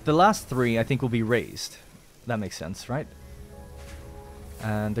the last 3 I think will be raised. That makes sense, right?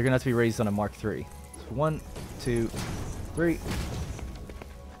 And they're going to have to be raised on a Mark III. So 1, 2, 3.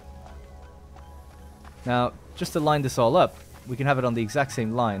 Now, just to line this all up, we can have it on the exact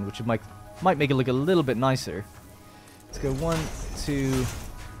same line, which might make it look a little bit nicer. Let's go 1, 2.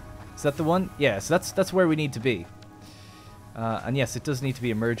 Is that the one? Yeah, so that's where we need to be. And yes, it does need to be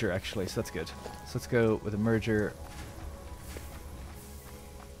a merger actually, so that's good. So let's go with a merger.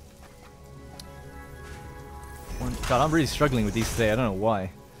 God, I'm really struggling with these today. I don't know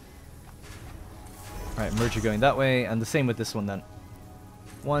why. Alright, merger going that way, and the same with this one then.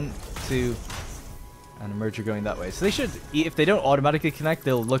 1, 2, and a merger going that way. So they should, if they don't automatically connect,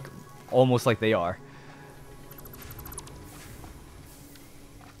 they'll look almost like they are.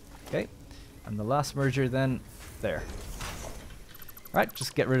 Okay, and the last merger then, there. Alright,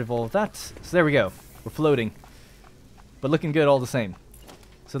 just get rid of all of that. So there we go. We're floating. But looking good all the same.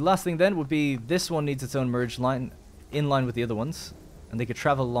 So the last thing then would be this one needs its own merge line in line with the other ones. And they could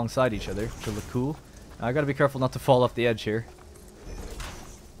travel alongside each other, which will look cool. Now, I gotta be careful not to fall off the edge here.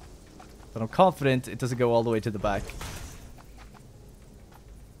 But I'm confident it doesn't go all the way to the back.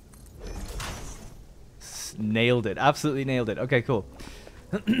 Nailed it. Absolutely nailed it. Okay, cool.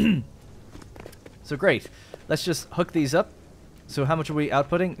 So great. Let's just hook these up. So how much are we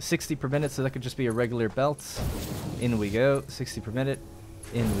outputting? 60 per minute, so that could just be a regular belt. In we go. 60 per minute.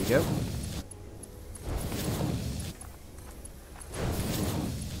 In we go.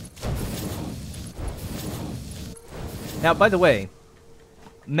 Now, by the way,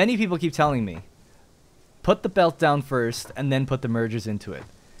 many people keep telling me, put the belt down first and then put the mergers into it.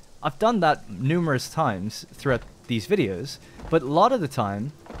 I've done that numerous times throughout these videos, but a lot of the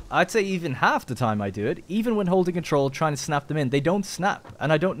time, I'd say even half the time I do it, even when holding control, trying to snap them in, they don't snap,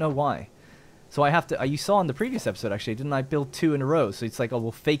 and I don't know why. So I have to, you saw in the previous episode actually, didn't I build 2 in a row? So it's like, oh,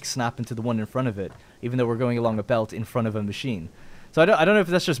 we'll fake snap into the one in front of it, even though we're going along a belt in front of a machine. So I don't know if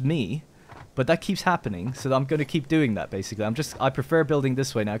that's just me, but that keeps happening, so I'm going to keep doing that, basically. I prefer building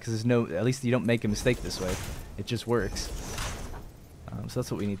this way now, because there's no, at least you don't make a mistake this way. It just works. So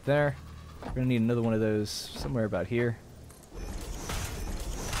that's what we need there. We're going to need another one of those somewhere about here.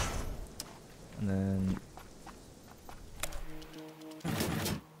 And then...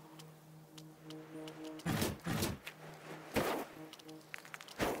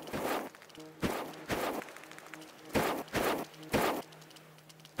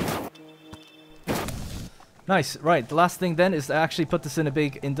 Nice. Right, the last thing then is to actually put this in a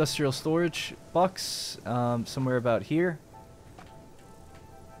big industrial storage box somewhere about here.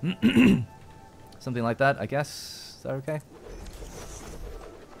 Something like that, I guess. Is that okay?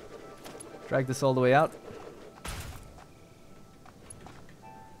 Drag this all the way out.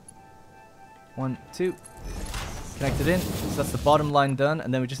 1, 2. Connect it in. So that's the bottom line done,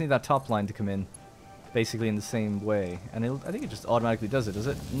 and then we just need that top line to come in, basically in the same way. And I think it just automatically does it, does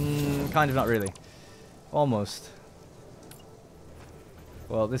it? Kind of, not really. Almost.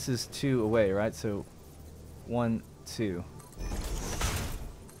 Well, this is 2 away, right? So 1, 2.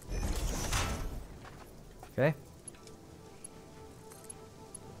 Okay.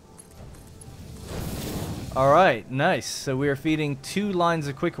 Alright, nice. So we are feeding 2 lines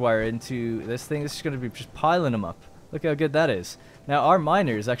of quick wire into this thing. This is going to be just piling them up. Look how good that is. Now, our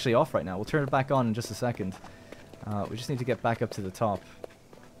miner is actually off right now. We'll turn it back on in just a second. We just need to get back up to the top.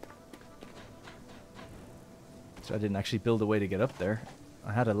 So I didn't actually build a way to get up there.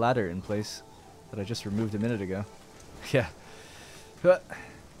 I had a ladder in place that I just removed a minute ago. Yeah.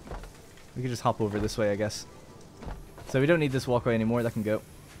 We can just hop over this way, I guess. So we don't need this walkway anymore. That can go.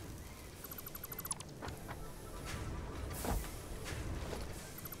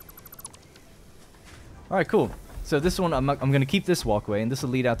 Alright, cool. So this one, I'm going to keep this walkway, and this will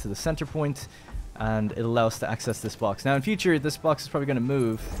lead out to the center point, and it'll allow us to access this box. Now, in future, this box is probably going to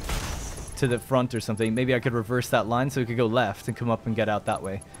move to the front or something. Maybe I could reverse that line so we could go left and come up and get out that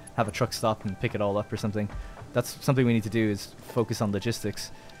way. Have a truck stop and pick it all up or something. That's something we need to do, is focus on logistics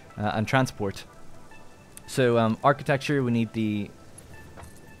and transport. So architecture, we need the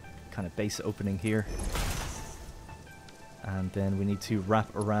kind of base opening here. And then we need to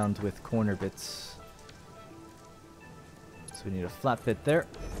wrap around with corner bits. So we need a flat bit there.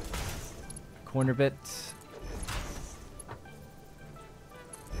 Corner bit.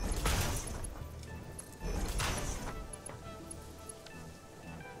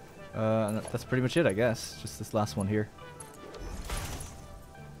 And that's pretty much it, I guess. Just this last one here.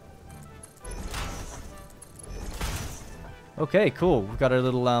 Okay, cool. We've got our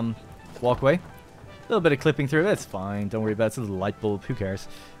little walkway. A little bit of clipping through it. It's fine. Don't worry about it. It's a little light bulb. Who cares?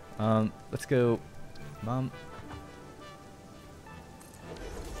 Let's go. Mom.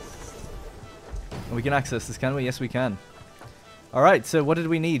 We can access this, can we? Yes, we can. Alright, so what did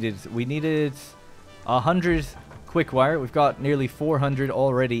we need? We needed 100 quick wire. We've got nearly 400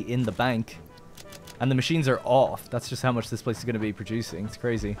 already in the bank. And the machines are off. That's just how much this place is going to be producing. It's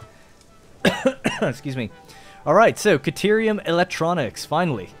crazy. Excuse me. Alright, so Caterium electronics,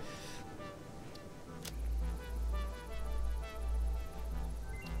 finally.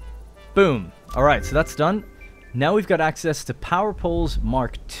 Boom. Alright, so that's done. Now we've got access to power poles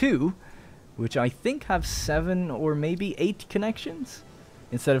Mark II, which I think have 7 or maybe 8 connections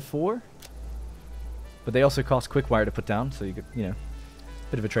instead of 4. But they also cost quick wire to put down, so you could, you know.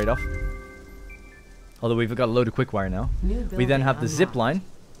 Bit of a trade-off. Although we've got a load of quick wire now. We then have the zip line.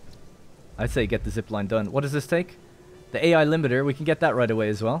 I'd say get the zip line done. What does this take? The AI limiter. We can get that right away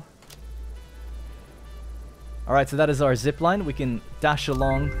as well. Alright, so that is our zip line. We can dash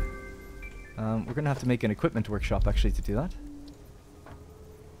along. We're going to have to make an equipment workshop actually to do that.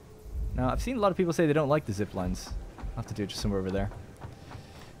 Now, I've seen a lot of people say they don't like the zip lines. I'll have to do it just somewhere over there.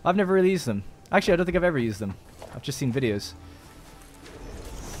 I've never really used them. Actually, I don't think I've ever used them. I've just seen videos.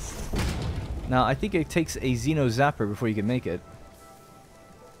 Now, I think it takes a Xeno Zapper before you can make it.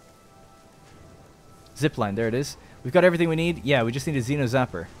 Zipline, there it is. We've got everything we need. Yeah, we just need a Xeno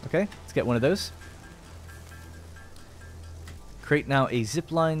Zapper. Okay, let's get one of those. Create now a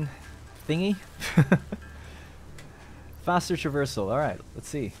zipline thingy. Faster traversal. Alright, let's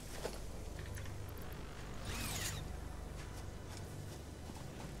see.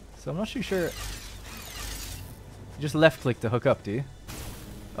 So I'm not too sure. You just left click to hook up, do you?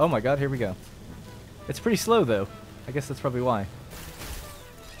 Oh my god, here we go. It's pretty slow though. I guess that's probably why.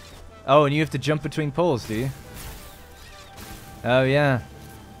 Oh, and you have to jump between poles, do you? Oh yeah.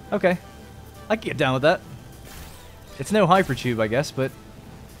 Okay. I can get down with that. It's no hypertube, I guess, but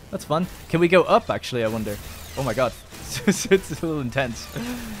that's fun. Can we go up, actually, I wonder? Oh my god. It's a little intense.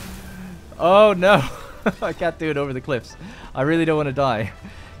 Oh no. I can't do it over the cliffs. I really don't want to die.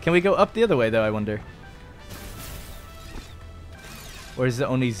 Can we go up the other way, though, I wonder? Or is it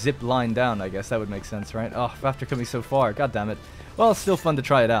only zip line down, I guess? That would make sense, right? Oh, after coming so far. God damn it. Well, it's still fun to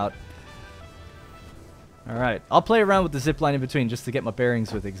try it out. Alright. I'll play around with the zip line in between just to get my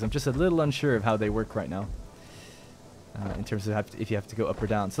bearings with it, because I'm just a little unsure of how they work right now. In terms of if you have to go up or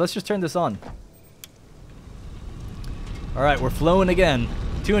down. So let's just turn this on. Alright, we're flowing again.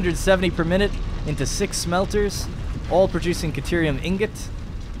 270 per minute into 6 smelters, all producing Caterium ingot.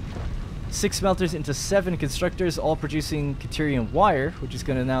 6 smelters into 7 constructors, all producing Caterium wire, which is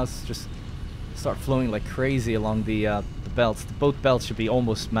going to now just start flowing like crazy along the belts. Both belts should be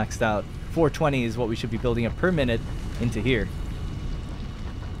almost maxed out. 420 is what we should be building up per minute into here.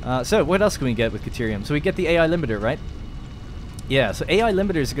 So what else can we get with Caterium? So we get the AI limiter, right? Yeah, so AI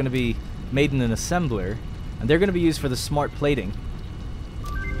limiters are going to be made in an assembler, and they're going to be used for the smart plating.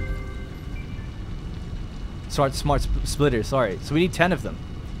 Smart splitter, sorry. So we need 10 of them.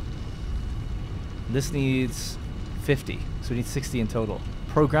 This needs 50, so we need 60 in total.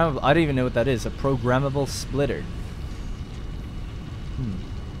 Programmable, I don't even know what that is. A programmable splitter.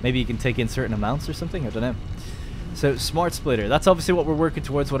 Maybe you can take in certain amounts or something? I don't know. So, smart splitter. That's obviously what we're working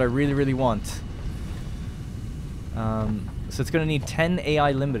towards, what I really, really want. So it's going to need 10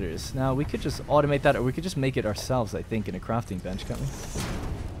 AI limiters. Now, we could just automate that, or we could just make it ourselves, I think, in a crafting bench, can't we?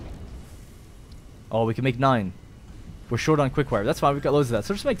 Oh, we can make 9. We're short on quickwire. That's fine, we've got loads of that.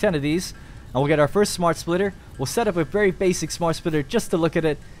 So just make 10 of these, and we'll get our first smart splitter. We'll set up a very basic smart splitter just to look at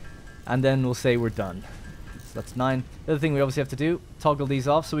it, and then we'll say we're done. So that's 9. The other thing we obviously have to do, toggle these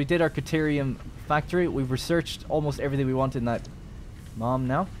off. So we did our Caterium factory. We've researched almost everything we want in that M.A.M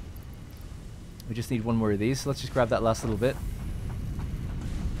now. We just need one more of these. So let's just grab that last little bit.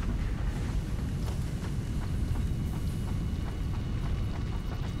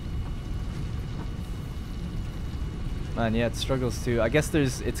 Man, yeah, it struggles to. I guess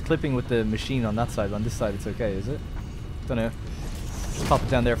it's clipping with the machine on that side. On this side, it's okay, is it? Don't know. Just pop it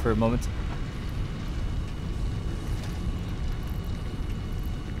down there for a moment.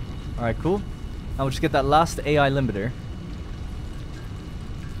 Alright, cool. And we'll just get that last AI limiter.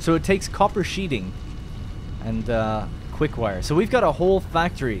 So it takes copper sheeting and quick wire. So we've got a whole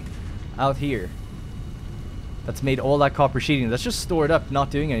factory out here that's made all that copper sheeting. That's just stored up, not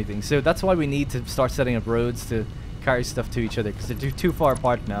doing anything. So that's why we need to start setting up roads to carry stuff to each other, because they're too far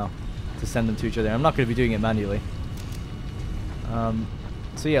apart now to send them to each other. I'm not going to be doing it manually.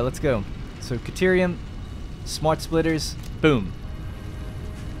 So yeah, let's go. So Caterium, smart splitters, boom.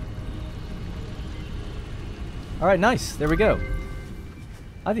 Alright, nice. There we go.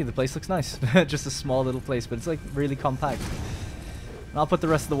 I think the place looks nice. Just a small little place, but it's like really compact. And I'll put the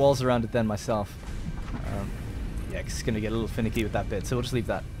rest of the walls around it then myself. Yeah, 'cause it's going to get a little finicky with that bit, so we'll just leave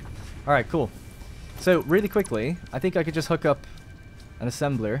that. Alright, cool. So, really quickly, I think I could just hook up an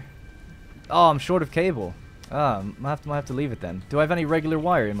assembler. Oh, I'm short of cable. I might have to leave it then. Do I have any regular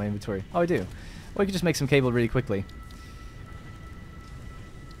wire in my inventory? Oh, I do. Well, we could just make some cable really quickly.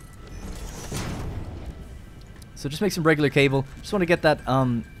 So just make some regular cable. Just want to get that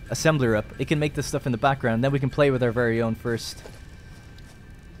assembler up. It can make this stuff in the background. Then we can play with our very own first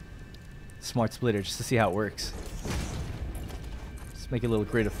smart splitter just to see how it works. Just make a little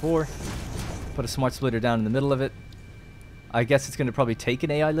grid of 4. Put a smart splitter down in the middle of it. I guess it's going to probably take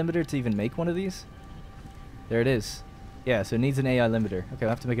an AI limiter to even make one of these. There it is. Yeah, so it needs an AI limiter. Okay, we'll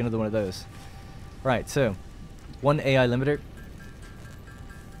have to make another one of those. Right, so 1 AI limiter.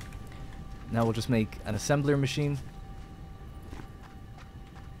 Now we'll just make an assembler machine.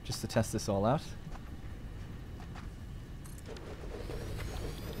 Just to test this all out.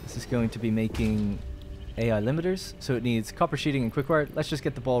 This is going to be making AI limiters, so it needs copper sheeting and quickwire. Let's just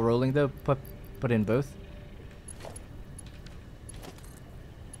get the ball rolling though. Put in both.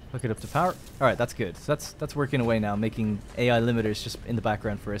 Hook it up to power. All right, that's good. So that's working away now, making AI limiters just in the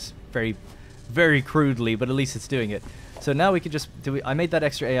background for us, very, very crudely, but at least it's doing it. So now we could just I made that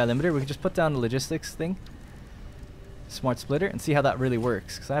extra AI limiter. We could just put down the logistics thing, smart splitter, and see how that really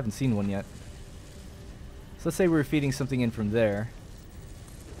works, because I haven't seen one yet. So let's say we were feeding something in from there.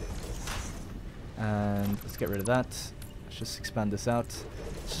 And let's get rid of that. Let's just expand this out.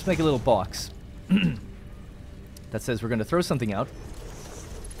 Let's just make a little box that says we're going to throw something out.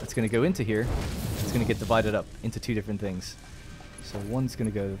 That's going to go into here. It's going to get divided up into 2 different things. So one's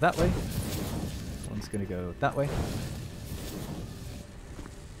going to go that way. One's going to go that way.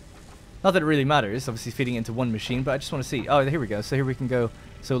 Not that it really matters, obviously feeding into one machine, but I just want to see. Oh, here we go. So here we can go.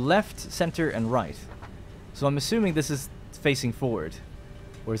 So left, center, and right. So I'm assuming this is facing forward.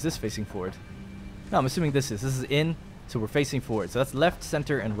 Or is this facing forward? No, I'm assuming this is. This is in, so we're facing forward. So that's left,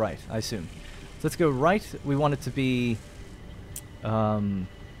 center, and right, I assume. So let's go right. We want it to be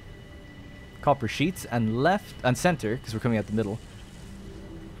copper sheets, and left and center, because we're coming out the middle.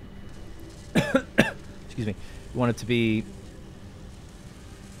 Excuse me. We want it to be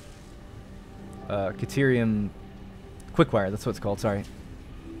Caterium quickwire. That's what it's called. Sorry.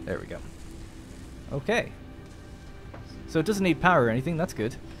 There we go. Okay. So it doesn't need power or anything. That's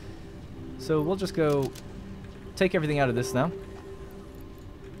good. So we'll just go take everything out of this now.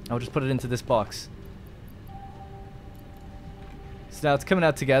 I'll just put it into this box. So now it's coming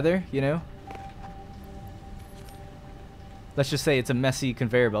out together, you know. Let's just say it's a messy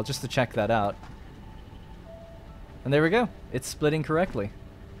conveyor belt, just to check that out. And there we go. It's splitting correctly.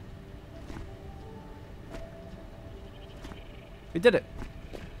 We did it.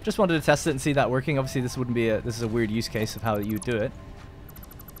 Just wanted to test it and see that working. Obviously this wouldn't be this is a weird use case of how you would do it.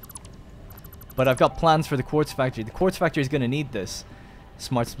 But I've got plans for the quartz factory. The quartz factory is going to need this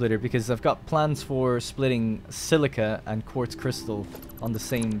smart splitter because I've got plans for splitting silica and quartz crystal on the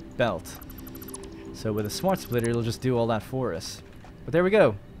same belt. So with a smart splitter, it'll just do all that for us. But there we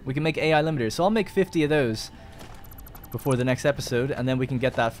go. We can make AI limiters. So I'll make 50 of those before the next episode, and then we can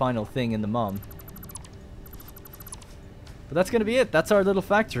get that final thing in the M.A.M. But that's going to be it. That's our little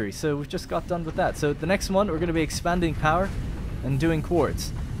factory. So we've just got done with that. So the next one, we're going to be expanding power and doing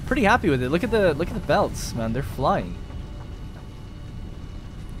quartz. Pretty happy with it. Look at the belts, man. They're flying.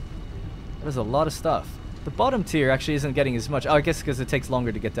 There's a lot of stuff. The bottom tier actually isn't getting as much. Oh, I guess because it takes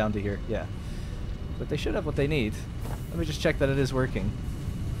longer to get down to here. Yeah. But they should have what they need. Let me just check that it is working.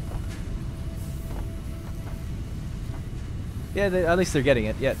 Yeah, at least they're getting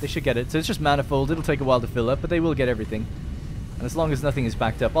it. Yeah, they should get it. So it's just manifold. It'll take a while to fill up, but they will get everything. And as long as nothing is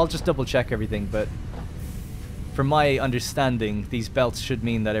backed up, I'll just double check everything, but from my understanding, these belts should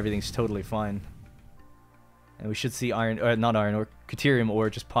mean that everything's totally fine. And we should see iron, or not iron, or Caterium ore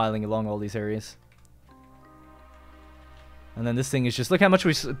just piling along all these areas. And then this thing is just, look how much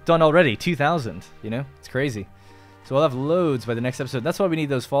we've done already, 2,000, you know? It's crazy. So we'll have loads by the next episode. That's why we need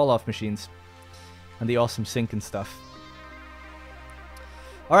those fall-off machines. And the awesome sink and stuff.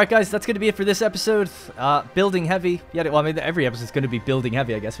 Alright guys, that's going to be it for this episode. Building heavy. Yeah, well, I mean, every episode is going to be building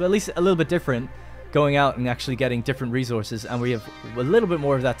heavy, I guess. But at least a little bit different. Going out and actually getting different resources. And we have a little bit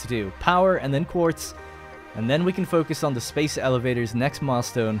more of that to do. Power and then quartz. And then we can focus on the space elevator's next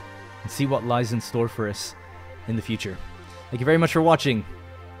milestone. And see what lies in store for us in the future. Thank you very much for watching.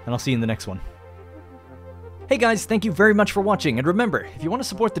 And I'll see you in the next one. Hey guys, thank you very much for watching, and remember, if you want to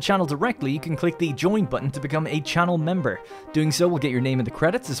support the channel directly, you can click the join button to become a channel member. Doing so will get your name in the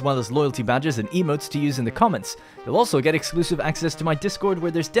credits, as well as loyalty badges and emotes to use in the comments. You'll also get exclusive access to my Discord,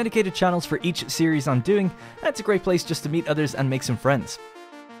 where there's dedicated channels for each series I'm doing, and it's a great place just to meet others and make some friends.